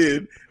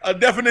posted a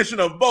definition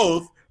of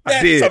both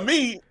that, to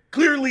me,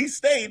 clearly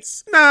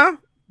states the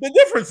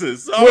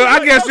differences. So well,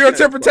 I guess your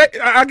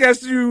interpretation, I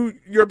guess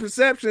your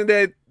perception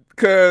that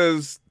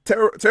because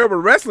Terrible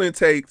Wrestling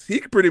Takes, he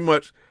pretty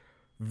much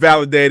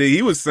validated.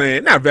 He was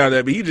saying, not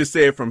validated, but he just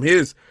said from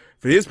his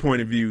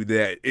point of view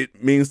that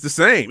it means the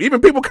same.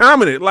 Even people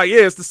commented like,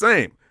 yeah, it's the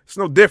same. It's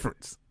no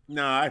difference.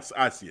 No,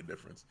 I see a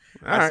difference.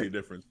 I see a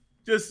difference.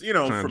 Just, you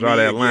know, for draw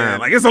that line.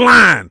 Like, it's a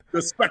line.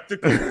 The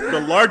spectacle,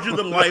 the larger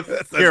than life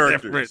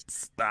characters.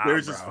 Stop,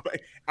 there's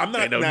I'm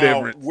not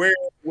now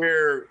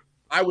where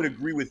I would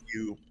agree with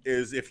you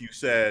is if you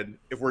said,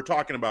 if we're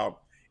talking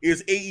about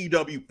is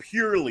AEW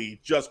purely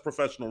just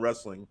professional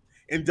wrestling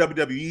and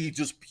WWE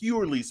just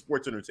purely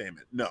sports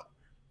entertainment? No.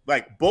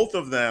 Like both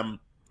of them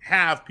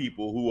have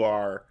people who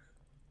are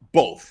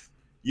both.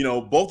 You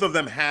know, both of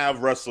them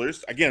have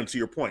wrestlers. Again, to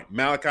your point,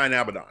 Malachi and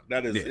Abaddon.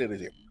 It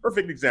is a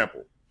perfect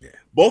example. Yeah.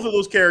 Both of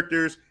those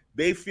characters,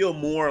 they feel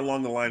more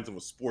along the lines of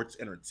a sports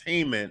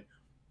entertainment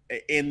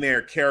in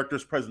their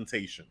character's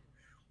presentation.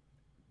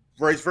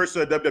 Vice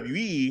versa,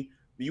 WWE,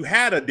 you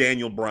had a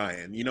Daniel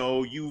Bryan. You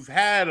know, you've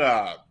had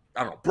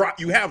I don't know,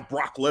 you have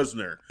Brock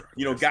Lesnar,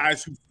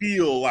 guys who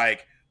feel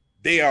like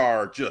they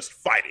are just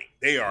fighting.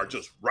 They are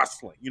just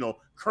wrestling.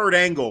 Kurt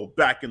Angle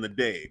back in the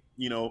day,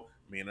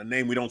 a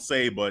name we don't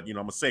say, but, I'm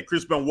going to say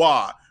Chris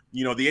Benoit,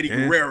 the Eddie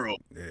Guerrero,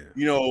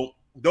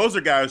 those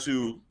are guys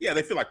who,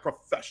 they feel like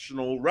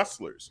professional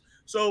wrestlers.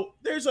 So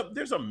there's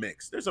a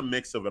mix. There's a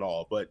mix of it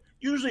all. But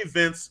usually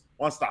Vince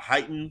wants to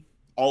heighten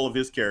all of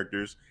his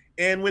characters.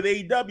 And with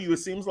AEW, it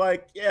seems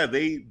like,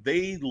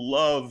 they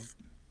love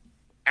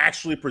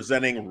actually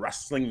presenting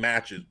wrestling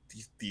matches,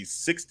 these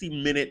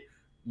 60-minute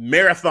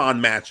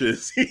marathon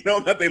matches,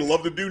 that they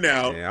love to do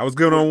now. Yeah, I was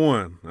good on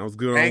one.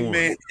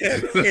 Hangman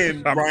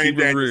and Bryan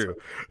Danielson.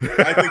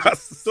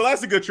 So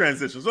that's a good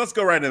transition. So let's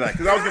go right into that,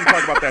 because I was going to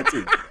talk about that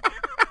too.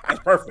 That's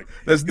perfect.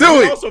 Let's do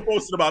it. You also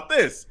posted about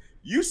this.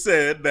 You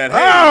said that.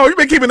 Hey, you've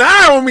been keeping an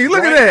eye on me.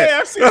 Look at that. Yeah,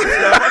 I've seen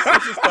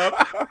some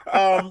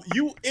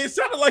stuff. It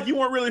sounded like you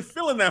weren't really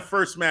feeling that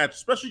first match,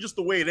 especially just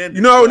the way it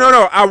ended. No.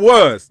 I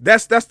was.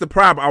 That's the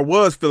problem. I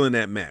was feeling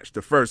that match,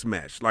 the first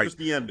match, like just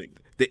the ending,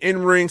 the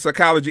in-ring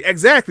psychology.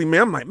 Exactly,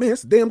 man. I'm like, man,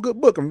 it's a damn good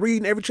book. I'm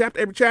reading every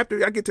chapter.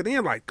 I get to the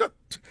end, like, the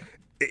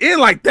end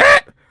like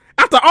that.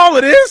 After all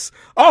of this,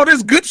 all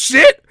this good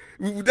shit.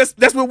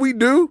 That's what we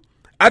do.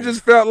 I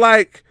just felt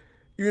like,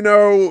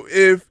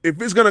 if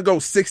it's gonna go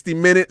 60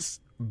 minutes,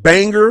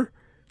 banger,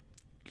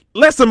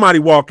 let somebody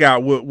walk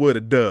out with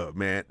a dub,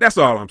 man. That's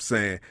all I'm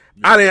saying.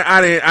 I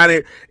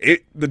didn't.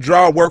 The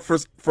draw worked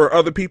for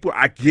other people.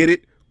 I get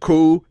it.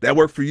 Cool, that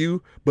worked for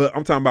you. But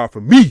I'm talking about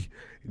for me.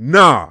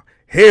 Nah,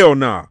 hell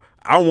nah.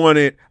 I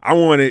wanted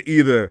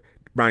either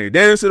Bryan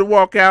Danielson to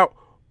walk out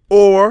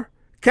or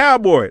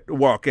Cowboy to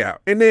walk out.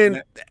 And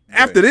then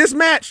after this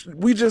match,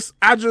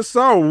 I just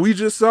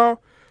saw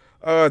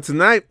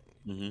tonight.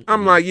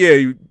 I'm like,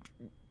 you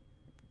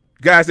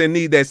guys that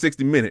need that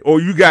 60 minute,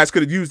 or you guys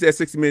could have used that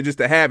 60 minute just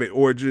to have it,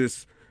 or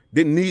just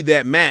didn't need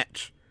that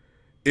match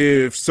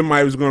if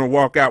somebody was going to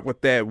walk out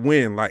with that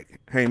win like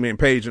Hangman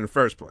Page in the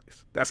first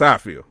place. That's how I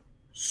feel.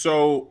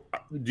 So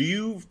do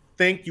you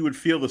think you would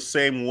feel the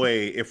same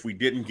way if we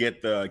didn't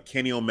get the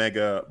Kenny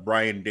Omega,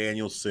 Bryan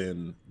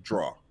Danielson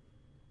draw?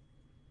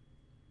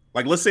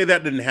 Like, let's say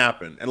that didn't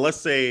happen, and let's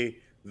say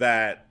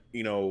that,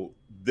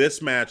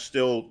 this match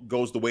still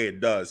goes the way it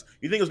does.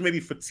 You think it was maybe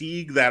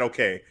fatigue that,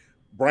 okay,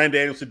 Bryan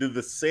Danielson did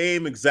the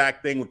same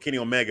exact thing with Kenny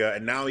Omega,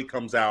 and now he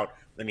comes out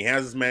and he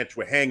has his match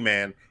with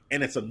Hangman,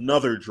 and it's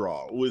another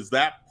draw. Was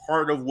that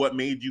part of what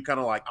made you kind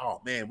of like, oh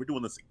man, we're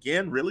doing this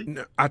again? Really?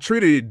 No, I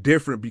treated it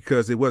different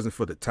because it wasn't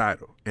for the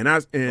title. And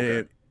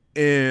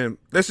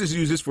let's just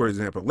use this for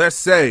example. Let's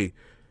say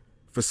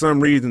for some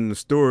reason the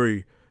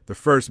story, the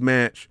first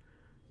match,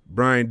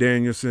 Bryan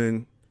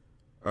Danielson,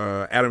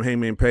 Adam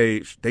Hangman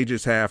Page, they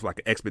just have like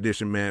an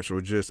expedition match or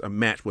just a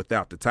match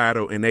without the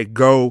title, and they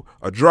go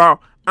a draw.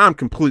 I'm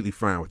completely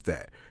fine with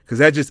that, because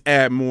that just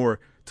add more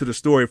to the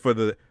story for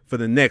the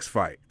next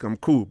fight. I'm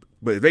cool.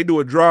 But if they do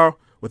a draw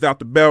without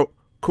the belt,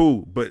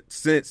 cool. But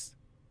since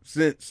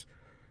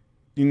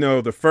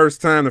the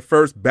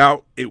first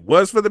bout, it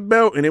was for the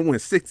belt, and it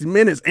went 60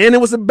 minutes, and it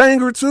was a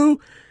banger too.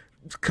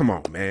 Come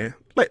on, man.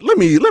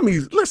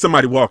 Let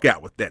somebody walk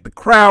out with that. The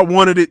crowd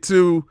wanted it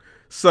too,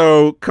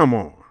 so come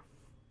on.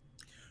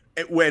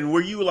 When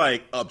were you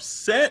like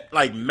upset,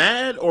 like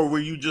mad, or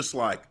were you just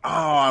like, oh,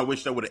 I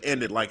wish that would have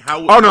ended? Like how?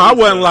 Oh no, I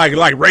wasn't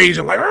like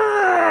raging, like,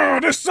 oh,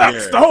 this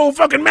sucks. The whole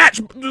fucking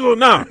match.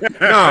 No.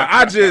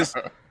 I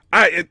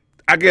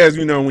guess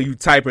when you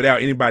type it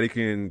out, anybody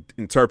can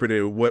interpret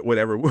it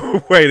whatever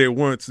way they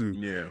want to.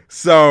 Yeah.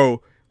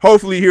 So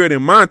hopefully, hear it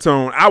in my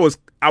tone. I was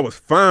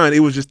fine. It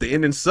was just the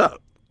ending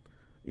sucked.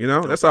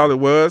 That's all it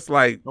was.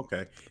 Like,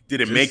 okay,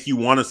 did it make you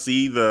want to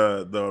see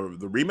the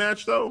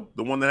rematch though?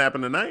 The one that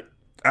happened tonight?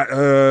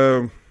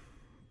 Not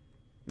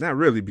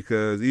really,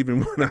 because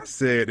even when I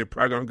said they're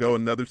probably gonna go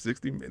another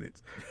 60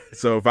 minutes,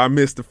 so if I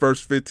miss the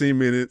first 15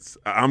 minutes,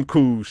 I'm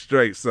cool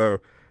straight. So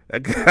I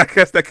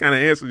guess that kind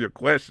of answers your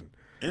question.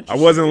 I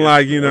wasn't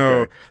like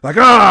like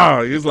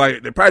it's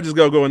like they're probably just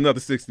gonna go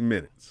another 60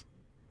 minutes.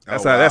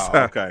 That's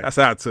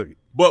how I took it.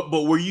 But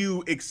were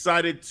you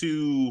excited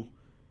to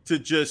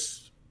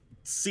just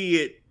see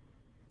it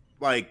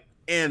like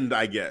end?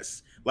 I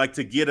guess like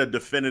to get a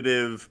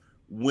definitive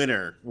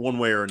winner one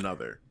way or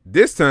another.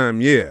 This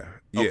time, yeah.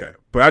 Okay.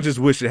 But I just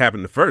wish it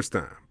happened the first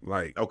time.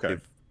 Like, okay,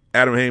 if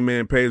Adam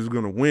Hangman Page was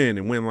going to win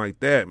and win like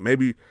that,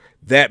 maybe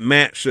that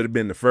match should have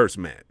been the first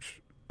match.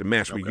 The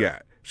match we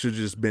got should have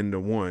just been the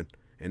one,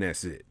 and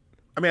that's it.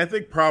 I mean, I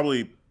think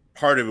probably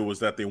part of it was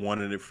that they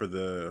wanted it for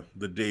the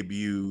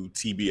debut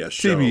TBS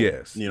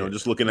show.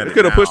 Just looking at it, they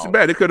could have pushed it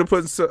back. They could have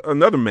put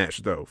another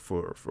match though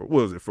for what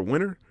was it, for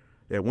winter?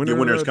 Yeah,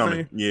 winter's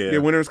coming. Yeah,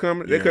 winter's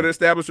coming. They could have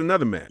established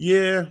another match.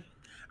 Yeah.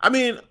 I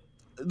mean,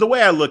 the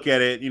way I look at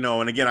it,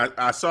 and again,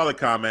 I saw the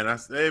comment.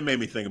 It made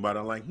me think about it.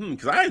 I'm like,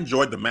 because I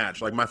enjoyed the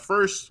match. Like my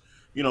first,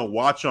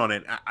 watch on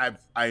it,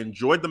 I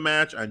enjoyed the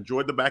match. I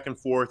enjoyed the back and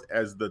forth.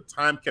 As the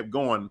time kept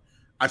going,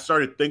 I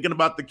started thinking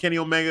about the Kenny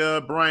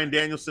Omega, Bryan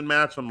Danielson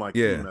match. I'm like,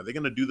 are they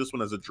going to do this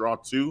one as a draw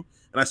too?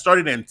 And I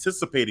started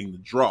anticipating the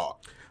draw.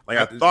 Like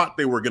I thought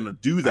they were gonna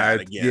do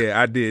that again.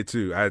 Yeah, I did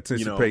too. I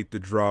anticipate the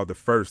draw the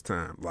first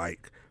time,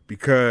 like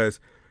because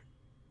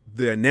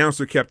the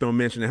announcer kept on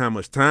mentioning how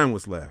much time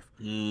was left.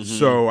 Mm-hmm.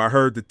 So I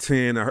heard the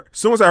 10. As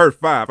soon as I heard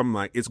 5, I'm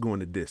like, it's going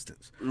the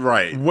distance.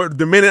 Right.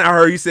 The minute I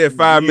heard he said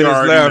 5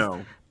 minutes left,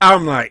 know.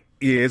 I'm like,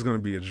 yeah, it's going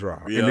to be a draw.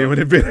 Yeah. And then when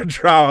it been a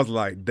draw, I was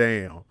like,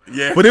 damn.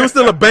 Yeah. But it was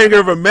still a banger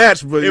of a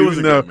match. But it was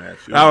a good match.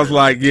 I was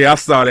like, yeah, I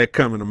saw that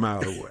coming a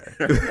mile away.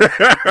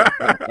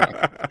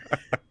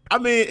 I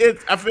mean,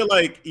 I feel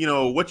like,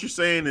 what you're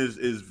saying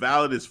is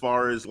valid as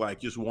far as like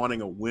just wanting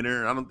a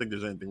winner. I don't think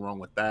there's anything wrong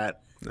with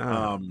that.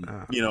 Nah.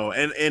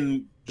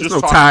 And there's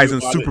no ties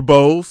in Super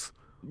Bowls.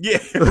 Yeah,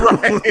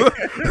 right.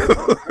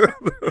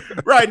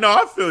 Right. No,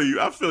 I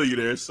feel you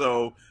there.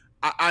 So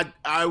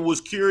I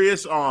was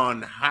curious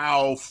on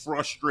how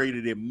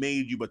frustrated it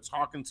made you, but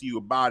talking to you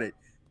about it,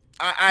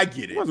 I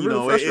get it. I wasn't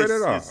really frustrated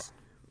at all.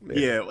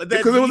 Yeah,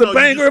 because it was a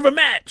banger of a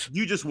match.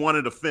 You just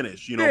wanted to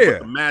finish, Yeah. but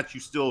the match, you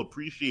still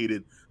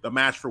appreciated the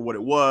match for what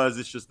it was.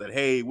 It's just that,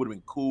 hey, it would have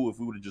been cool if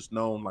we would have just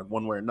known, like,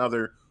 one way or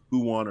another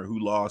who won or who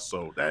lost.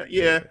 So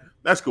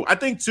that's cool. I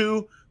think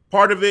too,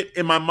 part of it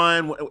in my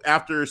mind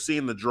after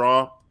seeing the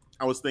draw,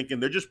 I was thinking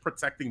they're just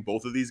protecting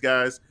both of these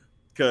guys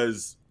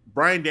because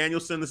Bryan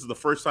Danielson, this is the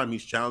first time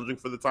he's challenging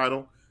for the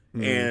title,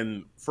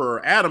 and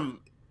for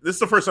Adam, this is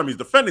the first time he's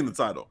defending the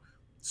title.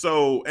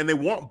 So, and they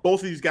want both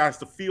of these guys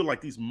to feel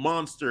like these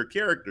monster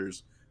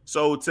characters.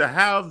 So to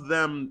have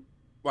them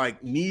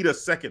like need a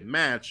second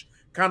match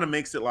kind of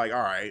makes it like,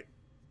 all right,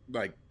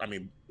 like, I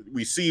mean,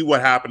 we see what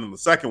happened in the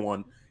second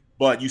one,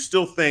 but you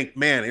still think,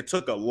 man, it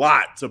took a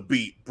lot to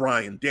beat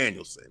Bryan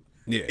Danielson.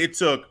 Yeah. It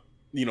took,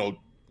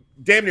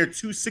 damn near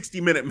 2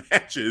 60-minute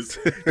matches,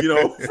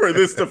 for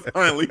this to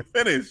finally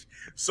finish.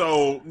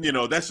 So,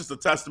 that's just a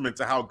testament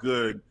to how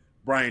good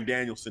Bryan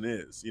Danielson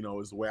is,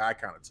 is the way I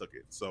kind of took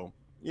it. So,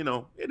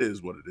 it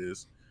is what it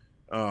is.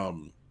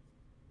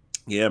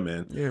 Yeah,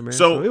 man. Yeah, man.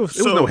 So it was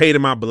no hate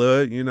in my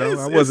blood,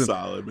 I wasn't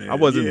solid, man. I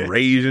wasn't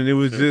raging. It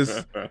was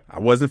just I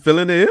wasn't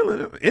feeling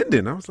the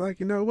ending. I was like,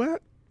 you know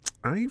what?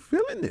 I ain't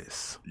feeling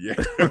this. Yeah.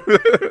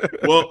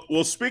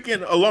 well,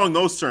 speaking along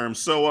those terms,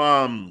 so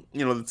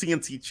the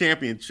TNT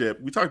Championship,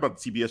 we talked about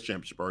the TBS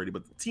Championship already,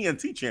 but the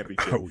TNT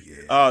Championship. Oh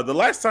yeah. The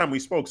last time we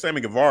spoke,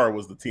 Sammy Guevara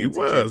was the TNT. He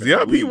was. champion,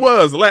 Yep, he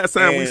was. The last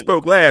time we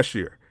spoke last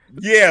year.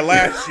 Yeah,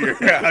 last year,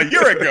 a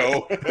year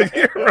ago,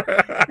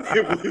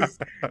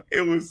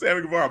 it was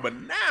Sammy Guevara. But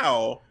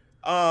now,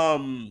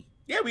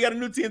 we got a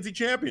new TNT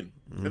champion,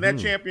 and that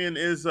champion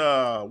is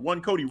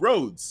one Cody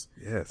Rhodes.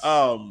 Yes.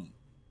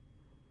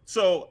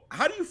 So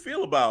how do you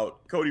feel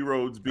about Cody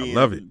Rhodes being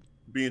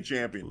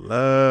champion?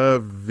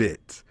 Love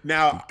it.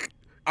 Now,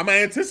 I'm gonna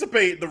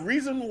anticipate the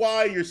reason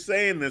why you're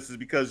saying this is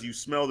because you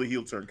smell the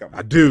heel turn coming.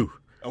 I do.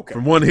 Okay.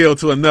 From one heel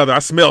to another, I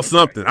smell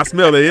something. I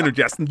smell the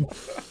energy.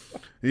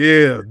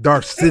 Yeah,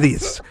 Darth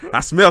Sidious. I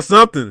smell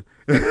something.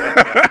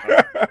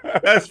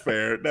 That's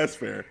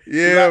fair.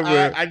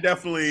 Yeah, I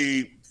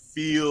definitely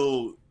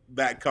feel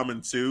that coming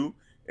too.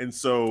 And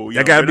so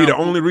that got to be the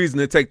only reason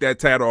to take that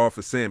title off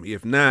of Sammy.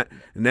 If not,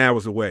 then that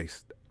was a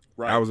waste.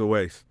 Right. That was a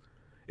waste.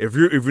 If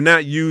you're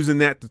not using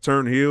that to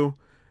turn heel,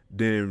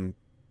 then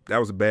that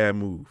was a bad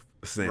move,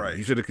 Sammy. Right.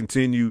 You should have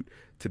continued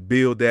to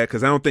build that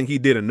because I don't think he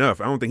did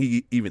enough. I don't think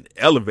he even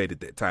elevated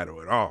that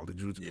title at all.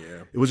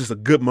 It was just a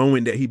good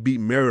moment that he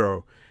beat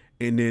Miro,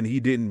 and then he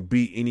didn't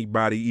beat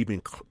anybody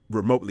even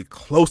remotely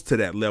close to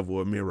that level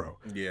of Miro.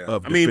 Yeah,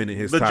 of defending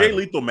his title. The Jay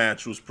Lethal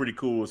match was pretty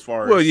cool as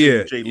far as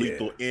Jay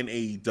Lethal in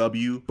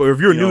AEW. But if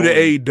you're new to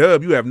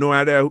AEW, you have no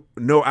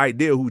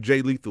idea who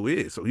Jay Lethal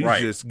is. So he's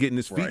just getting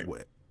his feet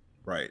wet.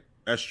 Right.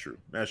 That's true.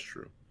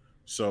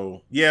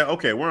 So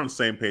okay, we're on the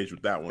same page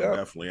with that one. Yep.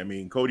 Definitely. I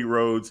mean, Cody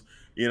Rhodes.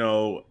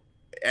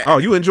 Oh,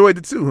 you enjoyed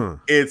it too, huh?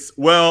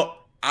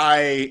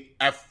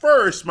 At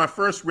first, my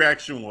first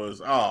reaction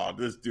was, oh,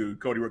 this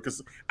dude, Cody Rhodes,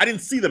 because I didn't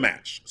see the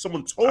match.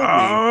 Someone told me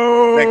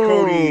that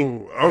Cody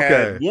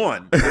had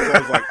won. So I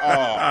was like,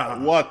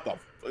 oh, what the,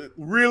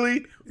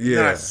 really? Yeah.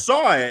 And I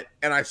saw it,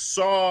 and I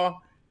saw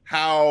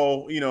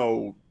how,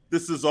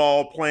 this is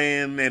all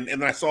playing,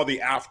 and I saw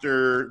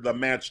after the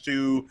match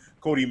too,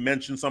 Cody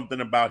mentioned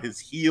something about his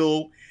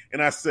heel,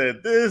 and I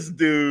said, this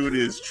dude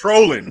is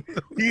trolling.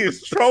 He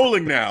is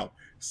trolling now.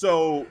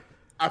 So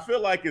I feel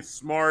like it's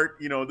smart.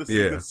 This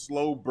is a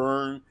slow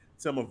burn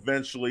to him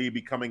eventually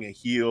becoming a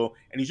heel,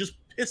 and he's just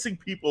pissing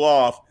people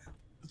off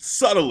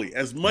subtly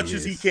as much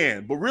as he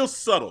can, but real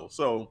subtle.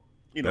 So,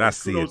 I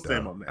see it,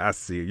 though. I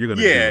see it. You're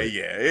gonna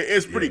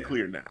It's pretty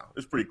clear now.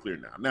 It's pretty clear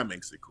now, and that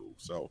makes it cool.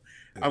 So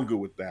I'm good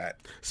with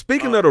that.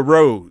 Speaking of the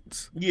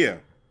Rhodes,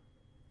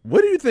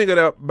 what do you think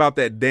about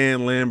that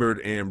Dan Lambert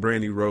and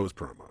Brandy Rhodes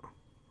promo?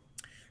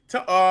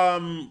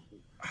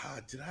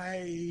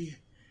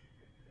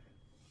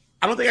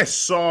 I don't think I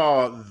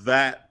saw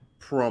that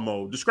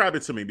promo. Describe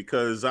it to me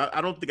because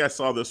I don't think I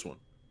saw this one.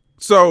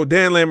 So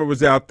Dan Lambert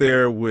was out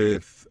there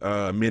with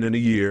Men in the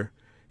Year,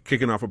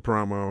 kicking off a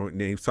promo, and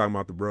then he was talking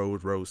about the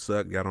Rhodes. Rhodes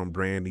suck. Got on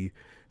Brandy,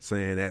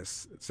 saying that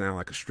sound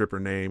like a stripper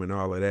name and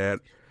all of that.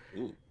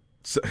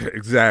 So,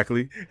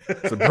 exactly.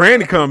 So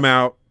Brandy come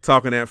out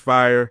talking that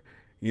fire,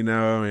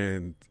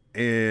 and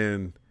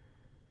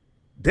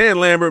Dan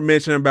Lambert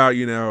mentioned about,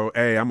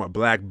 hey, I'm a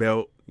black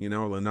belt, and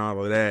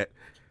all of that.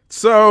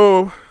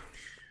 So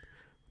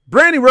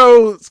Brandy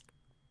Rhodes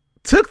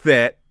took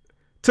that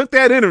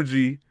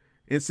energy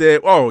and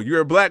said, "Oh,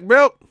 you're a black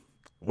belt?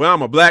 Well,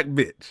 I'm a black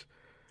bitch."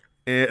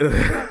 And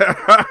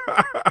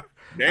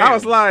I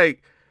was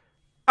like,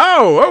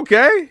 "Oh,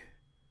 okay.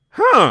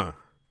 Huh.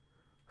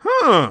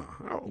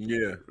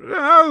 Yeah.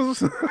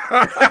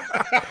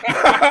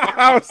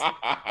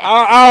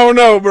 I don't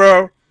know,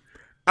 bro.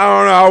 I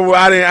don't know.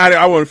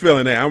 I wasn't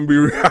feeling that. I'm gonna be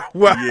real.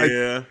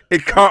 Yeah.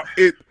 It caught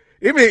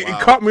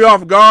me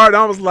off guard.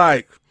 I was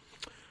like,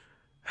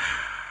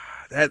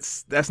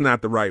 that's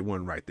not the right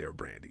one right there,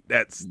 Brandy.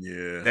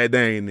 That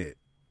ain't it.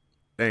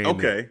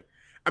 Okay. It.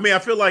 I mean, I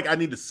feel like I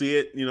need to see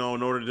it, in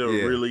order to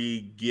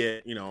really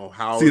get,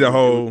 how see the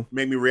whole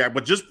make me react.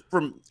 But just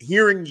from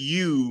hearing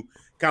you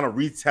kind of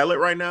retell it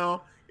right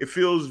now, it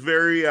feels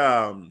very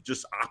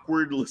just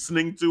awkward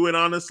listening to it,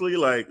 honestly.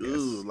 Like,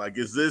 ooh, like,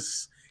 is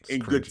this in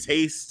good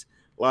taste?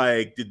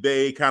 Like, did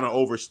they kind of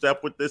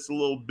overstep with this a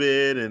little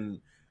bit? And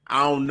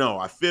I don't know.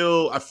 I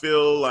feel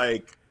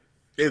like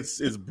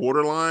it's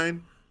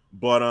borderline,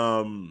 but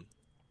I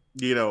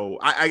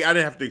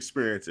didn't have to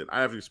experience it.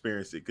 I have to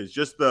experience it because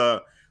just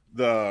the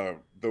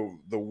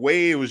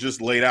way it was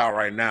just laid out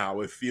right now,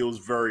 it feels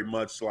very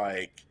much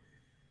like,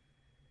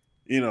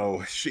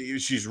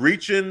 she's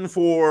reaching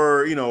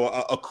for,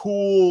 a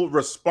cool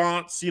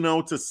response,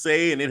 to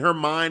say, and in her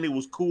mind it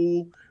was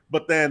cool,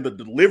 but then the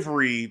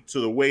delivery to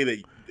the way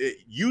that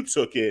you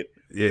took it,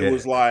 it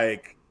was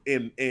like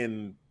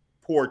in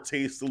poor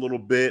taste a little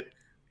bit,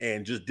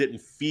 and just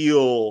didn't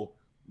feel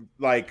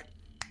like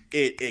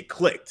it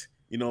clicked.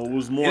 It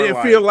was more. It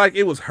didn't feel like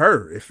it was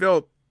her. It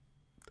felt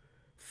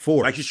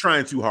forced, like she's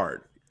trying too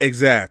hard.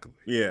 Exactly.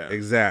 Yeah.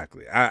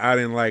 Exactly. I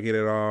didn't like it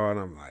at all, and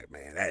I'm like,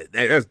 man,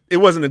 it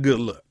wasn't a good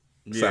look.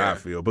 That's how I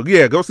feel. But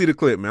yeah, go see the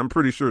clip, man. I'm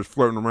pretty sure it's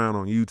floating around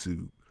on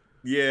YouTube.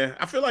 Yeah,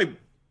 I feel like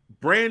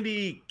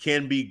Brandy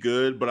can be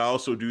good, but I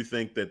also do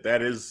think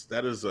that is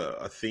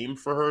a theme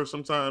for her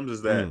sometimes,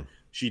 is that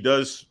she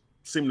does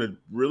seem to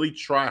really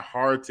try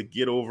hard to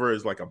get over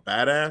as like a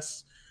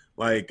badass.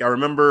 Like I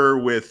remember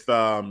with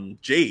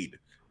Jade,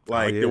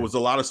 there was a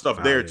lot of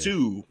stuff there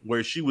too,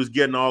 where she was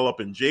getting all up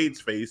in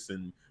Jade's face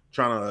and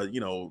trying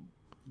to,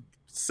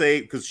 say,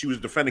 because she was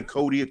defending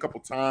Cody a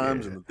couple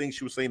times, and the things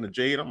she was saying to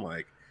Jade, I'm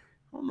like,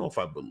 I don't know if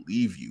I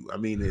believe you. I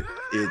mean,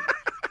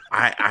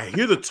 I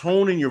hear the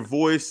tone in your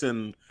voice,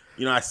 and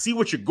I see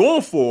what you're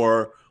going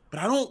for, but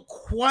I don't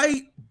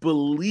quite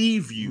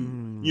believe you.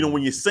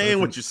 When you're saying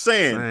what you're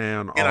saying,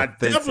 and I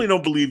definitely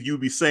don't believe you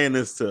be saying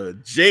this to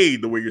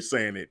Jade the way you're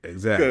saying it.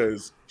 Exactly,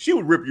 because she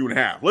would rip you in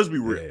half. Let's be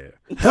real.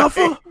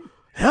 Heifer.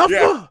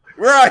 Yeah,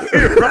 right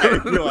here,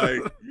 right. You're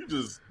like, you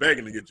just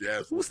begging to get your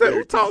ass. Who's that?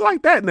 Who talk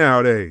like that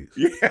nowadays?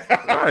 Yeah,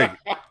 like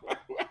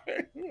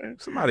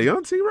somebody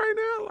auntie right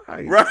now.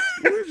 Like, right?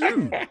 Who's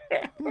you?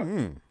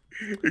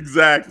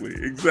 Exactly.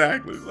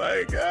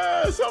 Like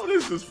some of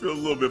this just feels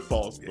a little bit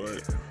false,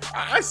 but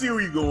I see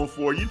what you're going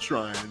for. You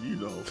trying,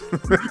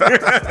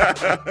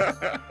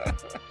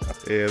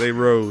 Yeah, they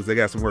rose. They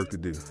got some work to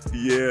do.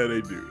 Yeah, they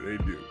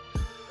do.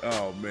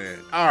 Oh man.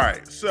 All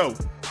right, so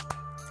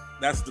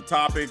that's the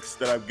topics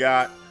that I've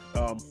got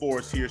for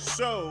us here.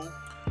 So,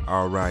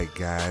 all right,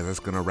 guys, that's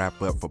gonna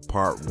wrap up for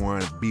part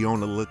 1. Be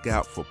on the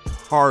lookout for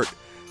part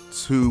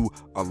 2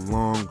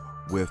 along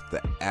with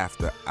the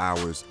After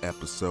Hours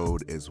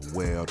episode as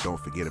well. Don't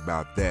forget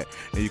about that.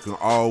 And you can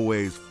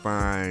always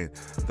find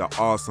the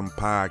awesome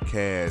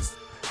podcast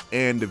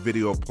and the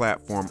video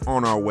platform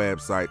on our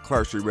website,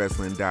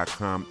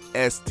 ClarkStreetWrestling.com,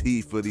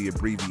 ST for the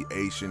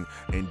abbreviation.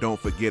 And don't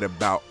forget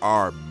about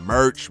our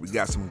merch. We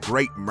got some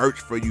great merch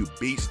for you: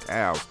 beach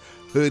towels,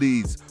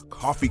 hoodies,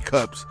 coffee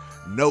cups,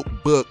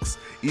 notebooks,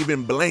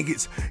 even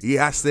blankets.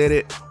 Yeah, I said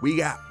it. We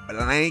got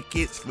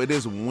blankets for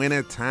this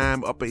winter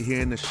time up in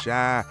here in the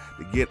Chi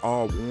to get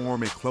all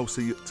warm and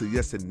closer to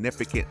your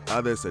significant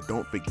other. So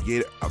don't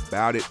forget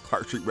about it.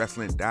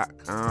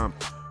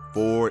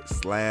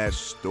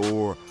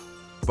 ClarkStreetWrestling.com/store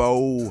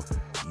for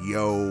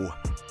your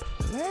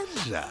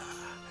pleasure.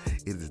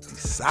 It is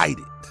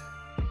decided.